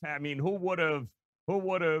East, I mean, who would have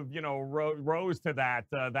rose to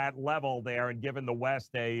that level there and given the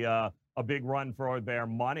West a big run for their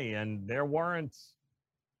money? And there weren't.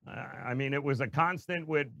 I mean, it was a constant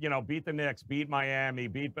with, beat the Knicks, beat Miami,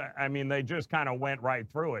 they just kind of went right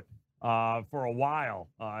through it. For a while.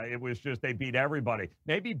 It was just they beat everybody.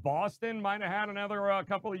 Maybe Boston might have had another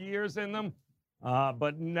couple of years in them.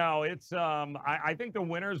 But no, it's I think the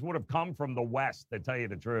winners would have come from the West, to tell you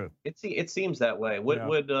the truth. It seems that way. Would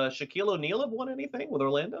Shaquille O'Neal have won anything with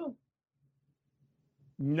Orlando?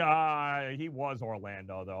 Nah, he was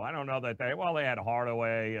Orlando, though. I don't know that they had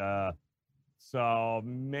Hardaway. So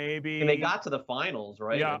maybe. And they got to the finals,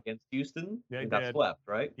 right? Yeah. Against Houston. They got swept,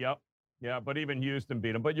 right? Yep. Yeah, but even Houston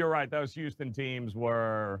beat them. But you're right; those Houston teams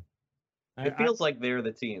were. It feels like they're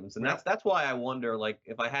the teams, and that's why I wonder. Like,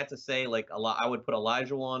 if I had to say, like I would put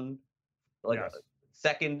Olajuwon,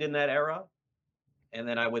 second in that era, and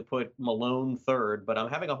then I would put Malone third, but I'm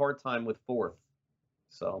having a hard time with fourth.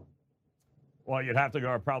 So, well, you'd have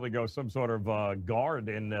to probably go some sort of guard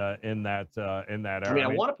in that era. I mean, I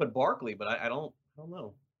want to put Barkley, but I don't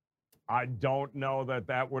know. I don't know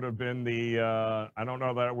that would have been the I don't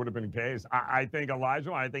know that it would have been the case. I think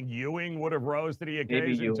Elijah, I think Ewing would have rose to the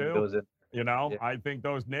occasion too. Goes in. You know, Yeah. I think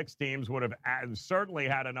those Knicks teams would have certainly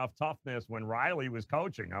had enough toughness when Riley was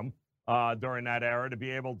coaching them during that era to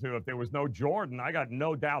be able to, if there was no Jordan, I got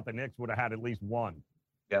no doubt the Knicks would have had at least one.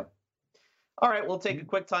 Yep. All right, we'll take a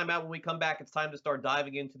quick timeout. When we come back, it's time to start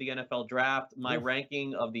diving into the NFL draft. My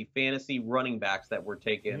ranking of the fantasy running backs that were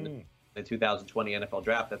taken in the 2020 NFL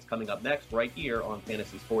draft. That's coming up next right here on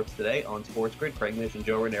Fantasy Sports Today on Sports Grid. Craig Mish and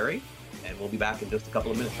Joe Ranieri. And we'll be back in just a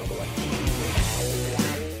couple of minutes. Don't go away.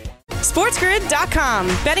 SportsGrid.com.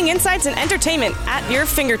 Betting insights and entertainment at your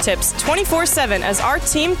fingertips 24/7 as our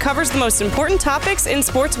team covers the most important topics in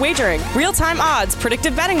sports wagering. Real-time odds,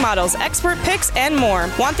 predictive betting models, expert picks, and more.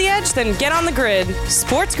 Want the edge? Then get on the grid.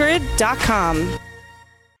 SportsGrid.com.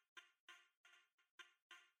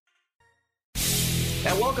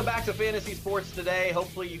 And welcome back to Fantasy Sports Today.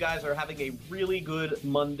 Hopefully you guys are having a really good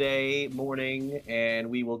Monday morning, and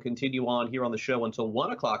we will continue on here on the show until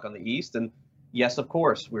 1 o'clock on the East. And yes, of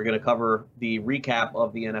course, we're going to cover the recap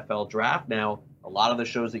of the NFL draft. Now, a lot of the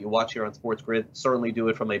shows that you watch here on Sports Grid certainly do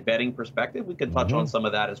it from a betting perspective. We can touch on some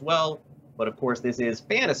of that as well. But of course, this is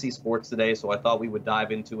Fantasy Sports Today, so I thought we would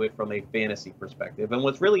dive into it from a fantasy perspective. And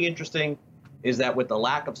what's really interesting is that with the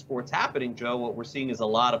lack of sports happening, Joe, what we're seeing is a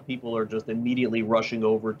lot of people are just immediately rushing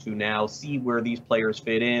over to now see where these players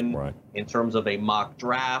fit in terms of a mock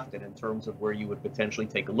draft and in terms of where you would potentially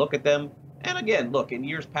take a look at them. And again, look, in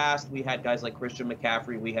years past, we had guys like Christian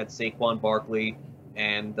McCaffrey, we had Saquon Barkley,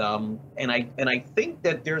 and I think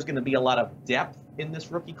that there's going to be a lot of depth in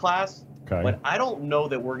this rookie class. Okay. But I don't know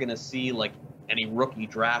that we're going to see like any rookie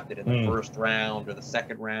drafted in the first round or the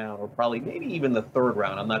second round or probably maybe even the third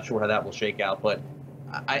round. I'm not sure how that will shake out, but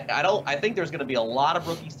I think there's going to be a lot of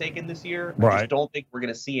rookies taken this year. I just don't think we're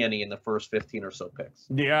going to see any in the first 15 or so picks.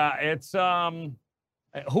 Yeah, it's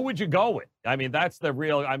who would you go with? I mean, that's the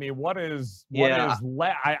real. I mean, what is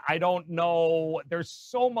I don't know. There's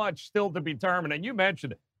so much still to be determined, and you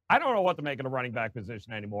mentioned it. I don't know what to make of the running back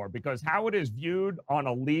position anymore because how it is viewed on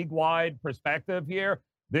a league-wide perspective here.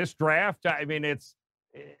 This draft, I mean,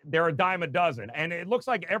 they're a dime a dozen, and it looks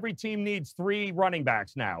like every team needs 3 running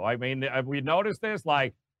backs now. I mean, have we noticed this?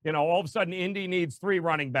 Like, you know, all of a sudden, Indy needs 3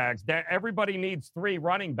 running backs. Everybody needs 3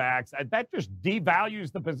 running backs. That just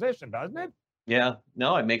devalues the position, doesn't it? Yeah,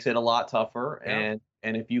 no, it makes it a lot tougher. Yeah.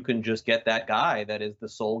 And if you can just get that guy that is the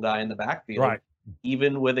sole guy in the backfield,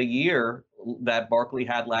 even with a year that Barkley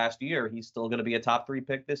had last year, he's still going to be a top 3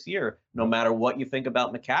 pick this year. No matter what you think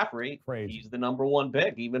about McCaffrey, he's the number 1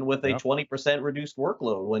 pick, even with a 20% reduced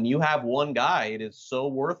workload. When you have one guy, it is so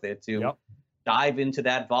worth it to dive into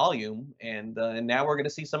that volume. And now we're going to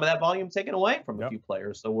see some of that volume taken away from a few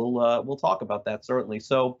players. So we'll talk about that certainly.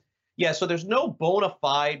 So yeah, so there's no bona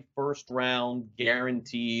fide first round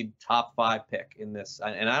guaranteed top 5 pick in this.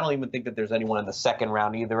 And I don't even think that there's anyone in the second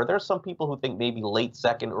round either. There's some people who think maybe late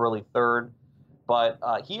second, early third. But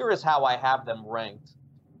here is how I have them ranked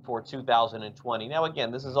for 2020. Now, again,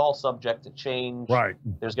 this is all subject to change. Right.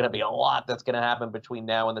 There's going to be a lot that's going to happen between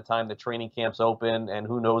now and the time the training camps open, and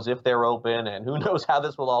who knows if they're open, and who knows how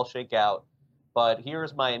this will all shake out. But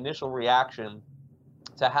here's my initial reaction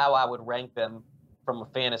to how I would rank them from a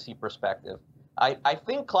fantasy perspective. I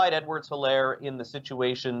think Clyde Edwards-Helaire in the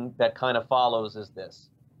situation that kind of follows is this.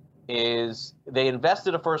 Is they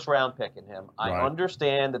invested a first-round pick in him. I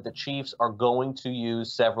understand that the Chiefs are going to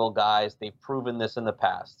use several guys. They've proven this in the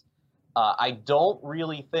past. I don't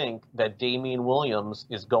really think that Damian Williams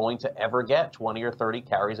is going to ever get 20 or 30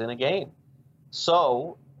 carries in a game.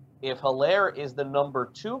 So if Helaire is the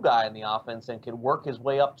number 2 guy in the offense and can work his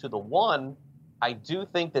way up to the 1, I do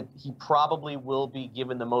think that he probably will be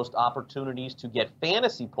given the most opportunities to get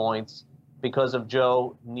fantasy points because of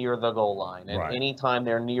Joe near the goal line. And anytime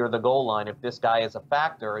they're near the goal line, if this guy is a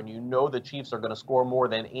factor and you know the Chiefs are going to score more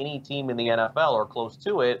than any team in the NFL or close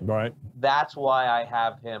to it, that's why I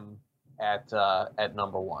have him at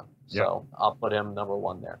number 1. So I'll put him number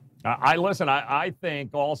 1 there. I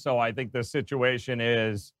think the situation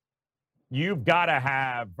is you've got to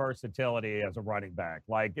have versatility as a running back.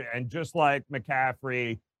 And just like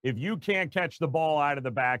McCaffrey, if you can't catch the ball out of the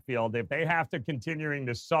backfield, if they have to continuing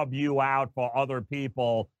to sub you out for other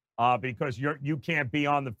people because you can't be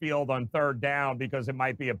on the field on third down because it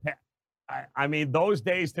might be I mean, those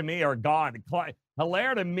days to me are gone.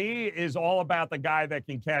 Hilaire to me is all about the guy that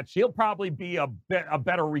can catch. He'll probably be a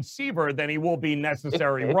better receiver than he will be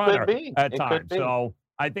necessary runner at times. So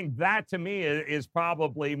I think that to me is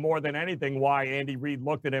probably more than anything why Andy Reid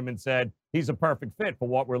looked at him and said he's a perfect fit for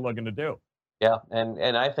what we're looking to do. Yeah,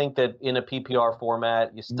 and I think that in a PPR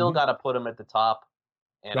format, you still got to put him at the top,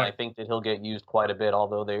 and I think that he'll get used quite a bit.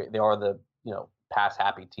 Although they are the pass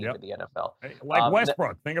happy team in the NFL, like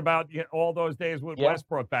Westbrook. Think about all those days with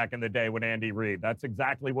Westbrook back in the day with Andy Reid. That's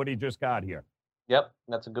exactly what he just got here. Yep,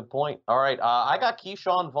 that's a good point. All right, I got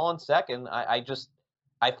Keyshawn Vaughn second.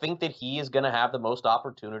 I think that he is going to have the most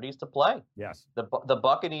opportunities to play. Yes, the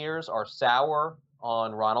Buccaneers are sour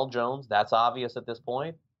on Ronald Jones. That's obvious at this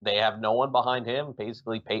point. They have no one behind him,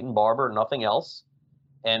 basically Peyton Barber, nothing else.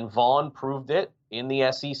 And Vaughn proved it in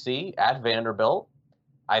the SEC at Vanderbilt.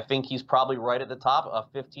 I think he's probably right at the top, a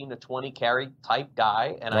 15 to 20 carry type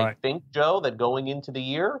guy. And I think, Joe, that going into the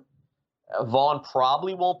year, Vaughn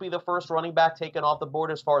probably won't be the first running back taken off the board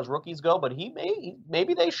as far as rookies go, but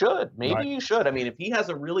maybe they should. Maybe you should. I mean, if he has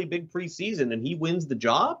a really big preseason and he wins the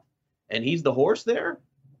job and he's the horse there,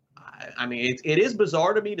 I mean, it is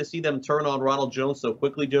bizarre to me to see them turn on Ronald Jones so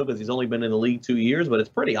quickly, Joe, because he's only been in the league 2 years. But it's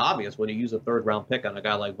pretty obvious when you use a third-round pick on a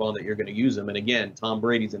guy like Vaughn that you're going to use him. And again, Tom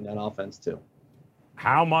Brady's in that offense too.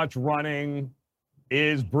 How much running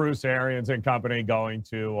is Bruce Arians and company going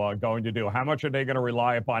to do? How much are they going to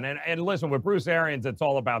rely upon? And listen, with Bruce Arians, it's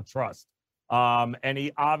all about trust. And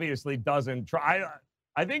he obviously doesn't try.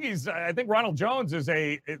 I think Ronald Jones is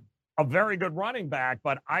a very good running back,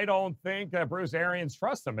 but I don't think Bruce Arians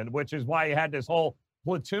trusts him, and which is why he had this whole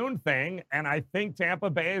platoon thing. And I think Tampa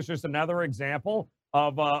Bay is just another example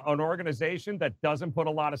of an organization that doesn't put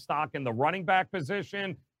a lot of stock in the running back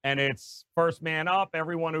position, and it's first man up.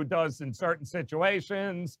 Everyone who does in certain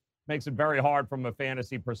situations makes it very hard from a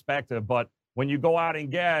fantasy perspective. But when you go out and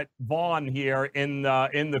get Vaughn here in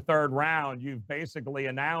the third round, you've basically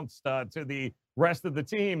announced to the rest of the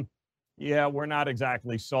team, yeah, we're not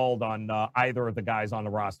exactly sold on either of the guys on the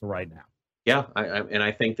roster right now. Yeah,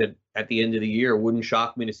 I think that at the end of the year, it wouldn't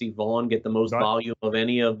shock me to see Vaughn get the most volume of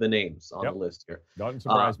any of the names on the list here. Doesn't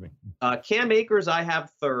surprise me. Cam Akers, I have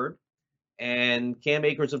third. And Cam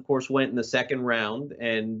Akers, of course, went in the second round.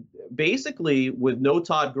 And basically, with no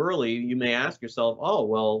Todd Gurley, you may ask yourself, oh,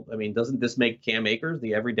 well, I mean, doesn't this make Cam Akers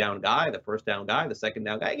the every down guy, the first down guy, the second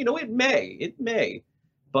down guy? It may.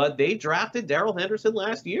 But they drafted Darrell Henderson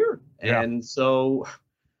last year. Yeah. And so,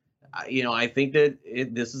 I think that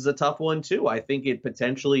this is a tough one, too. I think it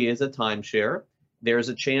potentially is a timeshare. There's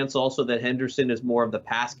a chance also that Henderson is more of the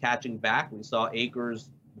pass-catching back. We saw Akers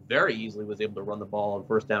very easily was able to run the ball on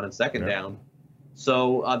first down and second down.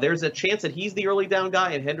 So there's a chance that he's the early down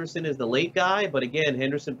guy and Henderson is the late guy. But again,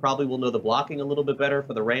 Henderson probably will know the blocking a little bit better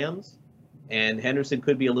for the Rams. And Henderson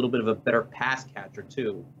could be a little bit of a better pass catcher,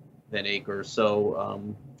 too, than Akers.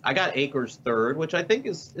 So I got Akers third, which I think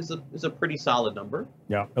is a pretty solid number.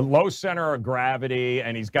 Yeah, a low center of gravity,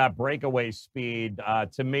 and he's got breakaway speed.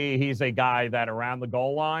 To me, he's a guy that around the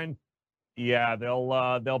goal line,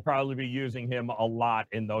 they'll probably be using him a lot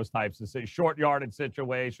in those types of short yardage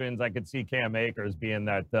situations. I could see Cam Akers being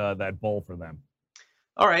that bull for them.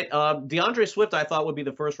 All right. DeAndre Swift, I thought would be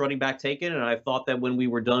the first running back taken. And I thought that when we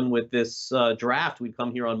were done with this draft, we'd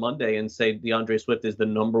come here on Monday and say DeAndre Swift is the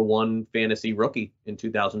number one fantasy rookie in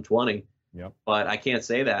 2020. Yep. But I can't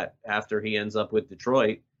say that after he ends up with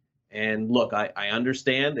Detroit. And look, I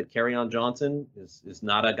understand that Kerryon Johnson is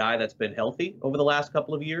not a guy that's been healthy over the last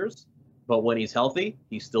couple of years. But when he's healthy,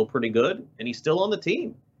 he's still pretty good. And he's still on the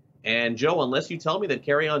team. And, Joe, unless you tell me that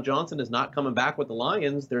Kerryon Johnson is not coming back with the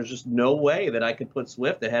Lions, there's just no way that I could put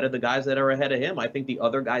Swift ahead of the guys that are ahead of him. I think the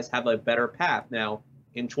other guys have a better path. Now,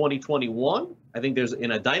 in 2021, I think there's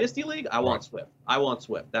in a dynasty league, I want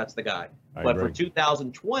Swift. That's the guy. But for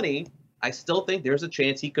 2020, I still think there's a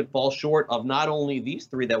chance he could fall short of not only these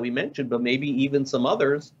three that we mentioned, but maybe even some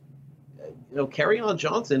others. Kerryon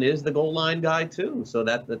Johnson is the goal line guy, too, so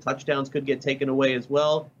that the touchdowns could get taken away as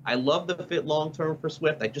well. I love the fit long-term for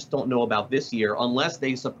Swift. I just don't know about this year unless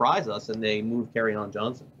they surprise us and they move Kerryon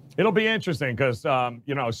Johnson. It'll be interesting because,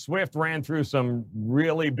 Swift ran through some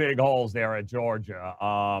really big holes there at Georgia.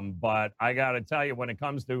 But I got to tell you, when it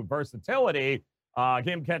comes to versatility,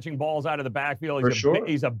 him catching balls out of the backfield,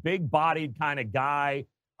 he's a big-bodied kind of guy.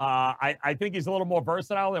 I think he's a little more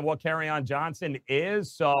versatile than what Kerryon Johnson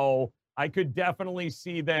is, so I could definitely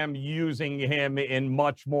see them using him in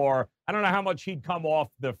much more. I don't know how much he'd come off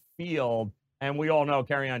the field, and we all know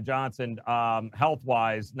Kerryon Johnson,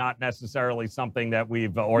 health-wise, not necessarily something that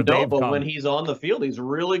we've but when he's on the field, he's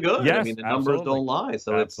really good. Yes, I mean, the numbers don't lie.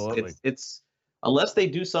 So it's unless they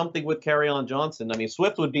do something with Kerryon Johnson. I mean,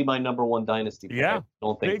 Swift would be my number one dynasty player. Yeah, I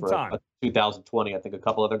don't think big for time. 2020. I think a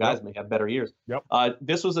couple other guys may have better years. Yep.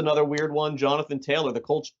 This was another weird one. Jonathan Taylor. The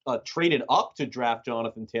Colts traded up to draft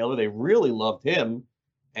Jonathan Taylor. They really loved him.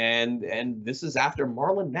 And this is after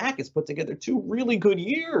Marlon Mack has put together 2 really good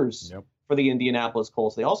years for the Indianapolis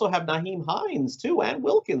Colts. They also have Nyheim Hines, too, and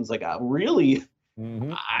Wilkins. Like a really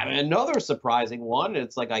another surprising one.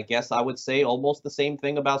 It's like, I guess I would say almost the same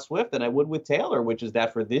thing about Swift that I would with Taylor, which is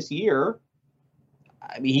that for this year,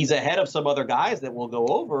 I mean, he's ahead of some other guys that we'll go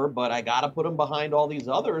over, but I got to put him behind all these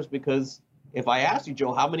others because if I asked you,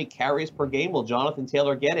 Joe, how many carries per game will Jonathan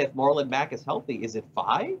Taylor get if Marlon Mack is healthy? Is it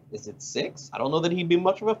 5? Is it 6? I don't know that he'd be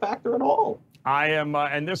much of a factor at all. I am,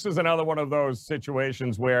 and this is another one of those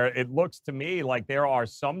situations where it looks to me like there are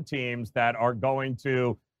some teams that are going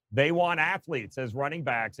to, they want athletes as running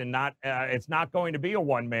backs and not, it's not going to be a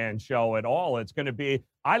one-man show at all. It's going to be,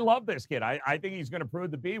 I love this kid. I think he's going to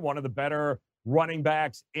prove to be one of the better running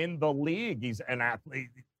backs in the league. He's an athlete.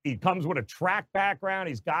 He comes with a track background.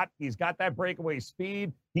 He's got that breakaway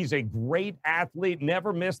speed. He's a great athlete,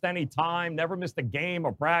 never missed any time, never missed a game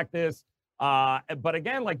or practice. But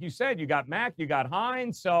again, like you said, you got Mack, you got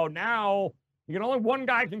Hines. So now you can only one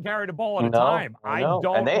guy can carry the ball at a time. I don't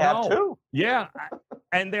know. And they have 2. Yeah.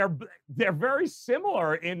 And they're very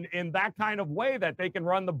similar in that kind of way that they can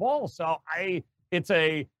run the ball. So he's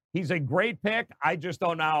a great pick. I just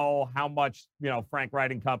don't know how much, Frank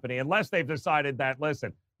Reich and company, unless they've decided that,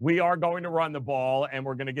 listen, we are going to run the ball and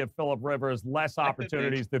we're going to give Phillip Rivers less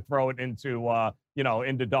opportunities to throw it into,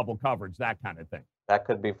 into double coverage, that kind of thing. That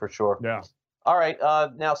could be for sure. Yeah. All right.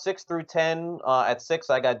 Now 6 through 10. At 6,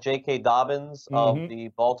 I got J.K. Dobbins of the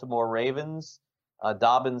Baltimore Ravens.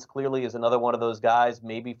 Dobbins clearly is another one of those guys,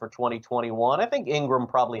 maybe for 2021. I think Ingram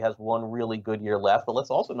probably has one really good year left, but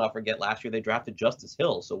let's also not forget last year they drafted Justice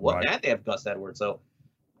Hill. So and they have Gus Edwards. So,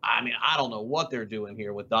 I mean, I don't know what they're doing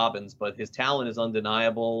here with Dobbins, but his talent is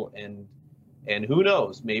undeniable. And who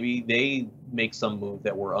knows, maybe they make some move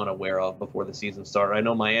that we're unaware of before the season started. I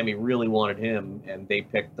know Miami really wanted him, and they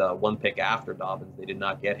picked 1 pick after Dobbins. They did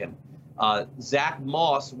not get him. Zach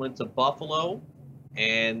Moss went to Buffalo.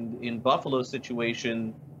 And in Buffalo's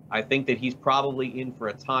situation, I think that he's probably in for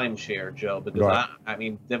a timeshare, Joe, because I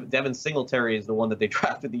mean, Devin Singletary is the one that they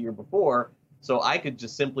drafted the year before. So I could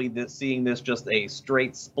just simply seeing this just a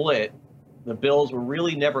straight split. The Bills were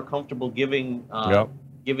really never comfortable giving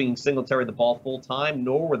Singletary the ball full time,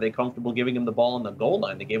 nor were they comfortable giving him the ball on the goal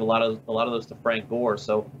line. They gave a lot of those to Frank Gore.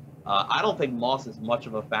 So I don't think Moss is much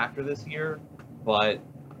of a factor this year, but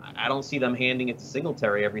I don't see them handing it to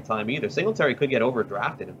Singletary every time either. Singletary could get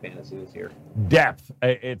overdrafted in fantasy this year. Depth.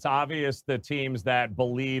 It's obvious the teams that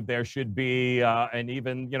believe there should be, and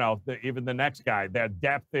even the next guy, their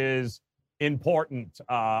depth is important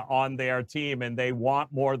on their team, and they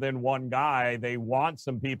want more than one guy. They want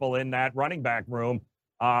some people in that running back room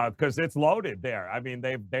because it's loaded there. I mean,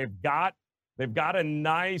 they've got a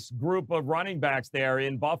nice group of running backs there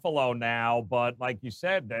in Buffalo now, but like you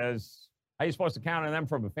said, how are you supposed to count on them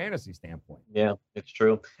from a fantasy standpoint? Yeah, it's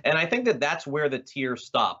true. And I think that that's where the tier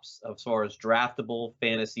stops as far as draftable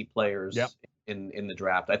fantasy players in the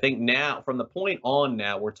draft. I think now, from the point on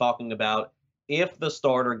now, we're talking about if the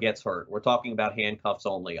starter gets hurt. We're talking about handcuffs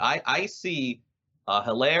only. I see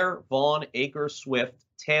Hilaire, Vaughn, Akers, Swift,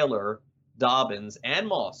 Taylor, Dobbins, and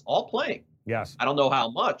Moss all playing. Yes. I don't know how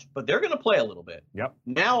much, but they're going to play a little bit. Yep.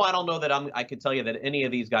 Now I don't know that I could tell you that any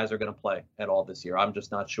of these guys are going to play at all this year. I'm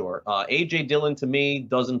just not sure. A.J. Dillon, to me,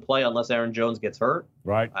 doesn't play unless Aaron Jones gets hurt.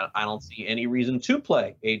 Right. I don't see any reason to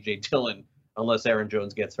play A.J. Dillon unless Aaron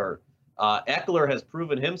Jones gets hurt. Eckler has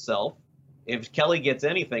proven himself. If Kelly gets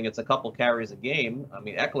anything, it's a couple carries a game. I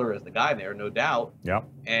mean, Eckler is the guy there, no doubt. Yep.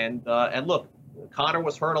 And look, Connor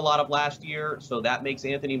was hurt a lot of last year, so that makes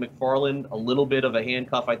Anthony McFarland a little bit of a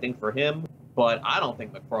handcuff, I think, for him. But I don't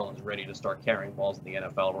think McFarland's ready to start carrying balls in the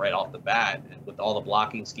NFL right off the bat. And with all the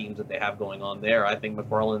blocking schemes that they have going on there, I think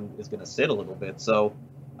McFarland is going to sit a little bit. So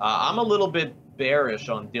I'm a little bit bearish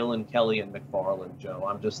on Dillon, Kelly, and McFarland, Joe.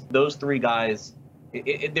 I'm just, those 3 guys,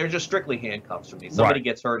 they're just strictly handcuffs for me. Somebody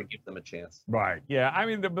gets hurt and give them a chance. Right. Yeah. I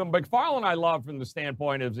mean, the McFarland I love from the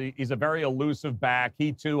standpoint of he's a very elusive back.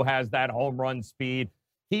 He, too, has that home run speed.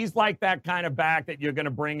 He's like that kind of back that you're going to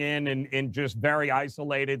bring in just very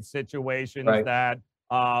isolated situations that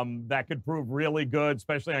could prove really good,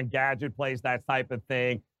 especially on gadget plays, that type of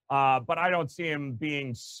thing. But I don't see him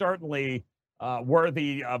being certainly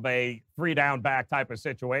worthy of a 3-down back type of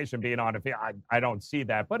situation being on the field. I don't see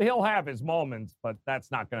that, but he'll have his moments, but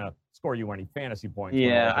that's not going to score you any fantasy points.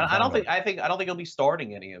 Yeah, I don't think he'll be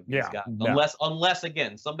starting any of these guys unless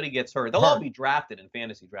again somebody gets hurt. They'll all be drafted in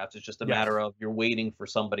fantasy drafts. It's just a matter of you're waiting for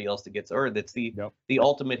somebody else to get hurt. That's the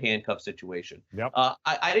ultimate handcuff situation.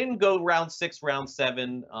 I didn't go round 6, round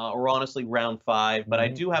 7, or honestly round 5, but I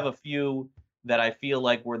do have a few that I feel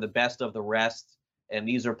like were the best of the rest. And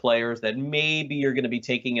these are players that maybe you're going to be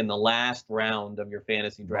taking in the last round of your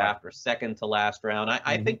fantasy draft or second to last round.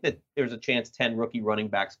 I think that there's a chance 10 rookie running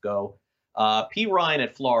backs go. P. Ryan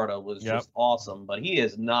at Florida was just awesome, but he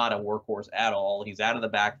is not a workhorse at all. He's out of the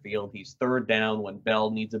backfield. He's third down when Bell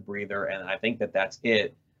needs a breather, and I think that that's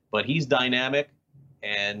it. But he's dynamic,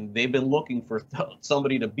 and they've been looking for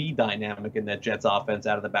somebody to be dynamic in that Jets offense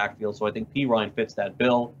out of the backfield. So I think P. Ryan fits that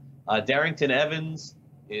bill. Darrington Evans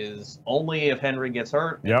is only if Henry gets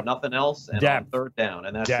hurt, and nothing else, and on third down,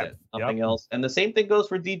 and that's it. Nothing else. And the same thing goes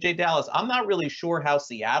for DJ Dallas. I'm not really sure how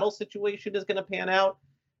Seattle's situation is going to pan out.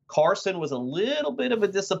 Carson was a little bit of a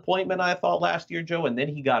disappointment, I thought, last year, Joe, and then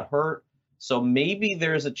he got hurt. So maybe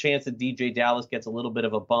there's a chance that DJ Dallas gets a little bit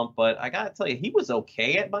of a bump. But I got to tell you, he was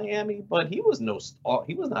okay at Miami, but he was no star.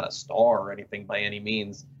 He was not a star or anything by any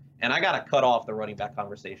means. And I got to cut off the running back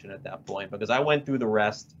conversation at that point because I went through the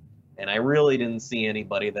rest. And I really didn't see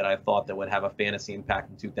anybody that I thought that would have a fantasy impact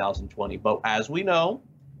in 2020. But as we know,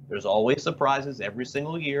 there's always surprises every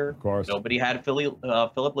single year. Of course. Nobody had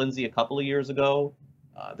Philip Lindsay a couple of years ago.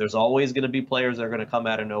 There's always going to be players that are going to come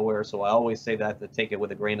out of nowhere. So I always say that to take it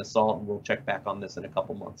with a grain of salt, and we'll check back on this in a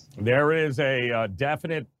couple months. There is a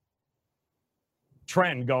definite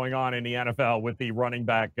trend going on in the NFL with the running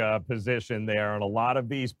back position there. And a lot of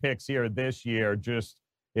these picks here this year just –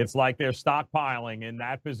 it's like they're stockpiling in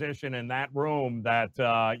that position, in that room that,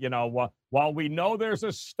 while we know there's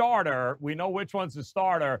a starter, we know which one's the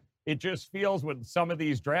starter, it just feels with some of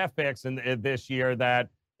these draft picks in this year that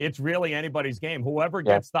it's really anybody's game. Whoever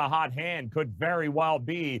gets the hot hand could very well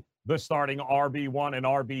be the starting RB1 and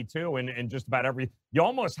RB2 in just about every – you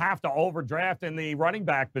almost have to overdraft in the running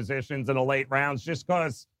back positions in the late rounds just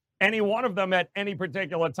because any one of them at any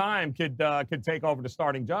particular time could take over the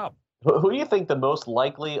starting job. Who do you think the most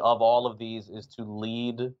likely of all of these is to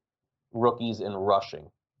lead rookies in rushing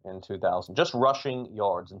in 2000? Just rushing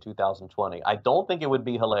yards in 2020. I don't think it would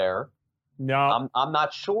be Hilaire. No. I'm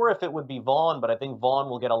not sure if it would be Vaughn, but I think Vaughn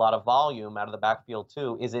will get a lot of volume out of the backfield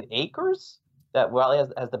too. Is it Akers that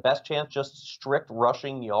has the best chance, just strict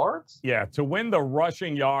rushing yards? Yeah, to win the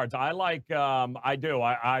rushing yards, I like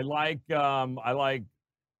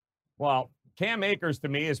Cam Akers, to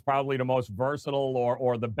me, is probably the most versatile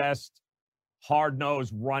or the best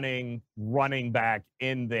hard-nosed running back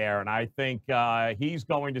in there. And I think he's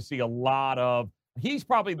going to see a lot of – he's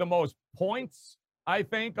probably the most points, I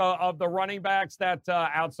think, of the running backs that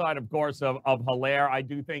outside, of course, of Hilaire. I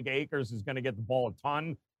do think Akers is going to get the ball a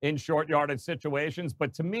ton in short yardage situations.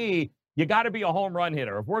 But to me, you got to be a home run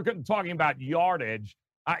hitter. If we're talking about yardage,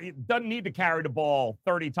 it doesn't need to carry the ball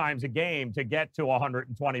 30 times a game to get to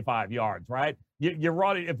 125 yards, right? You're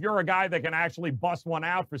running, if you're a guy that can actually bust one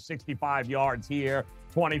out for 65 yards here,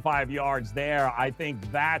 25 yards there, I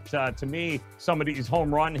think that, to me, some of these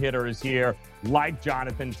home run hitters here, like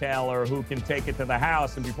Jonathan Taylor, who can take it to the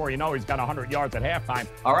house, and before you know, he's got 100 yards at halftime.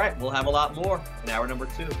 All right, we'll have a lot more in hour number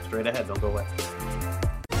 2. Straight ahead, don't go away.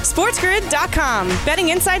 SportsGrid.com. Betting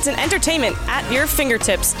insights and entertainment at your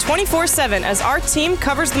fingertips 24/7 as our team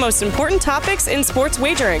covers the most important topics in sports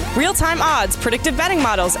wagering. Real-time odds, predictive betting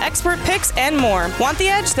models, expert picks, and more. Want the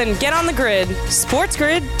edge? Then get on the grid.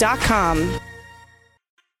 SportsGrid.com.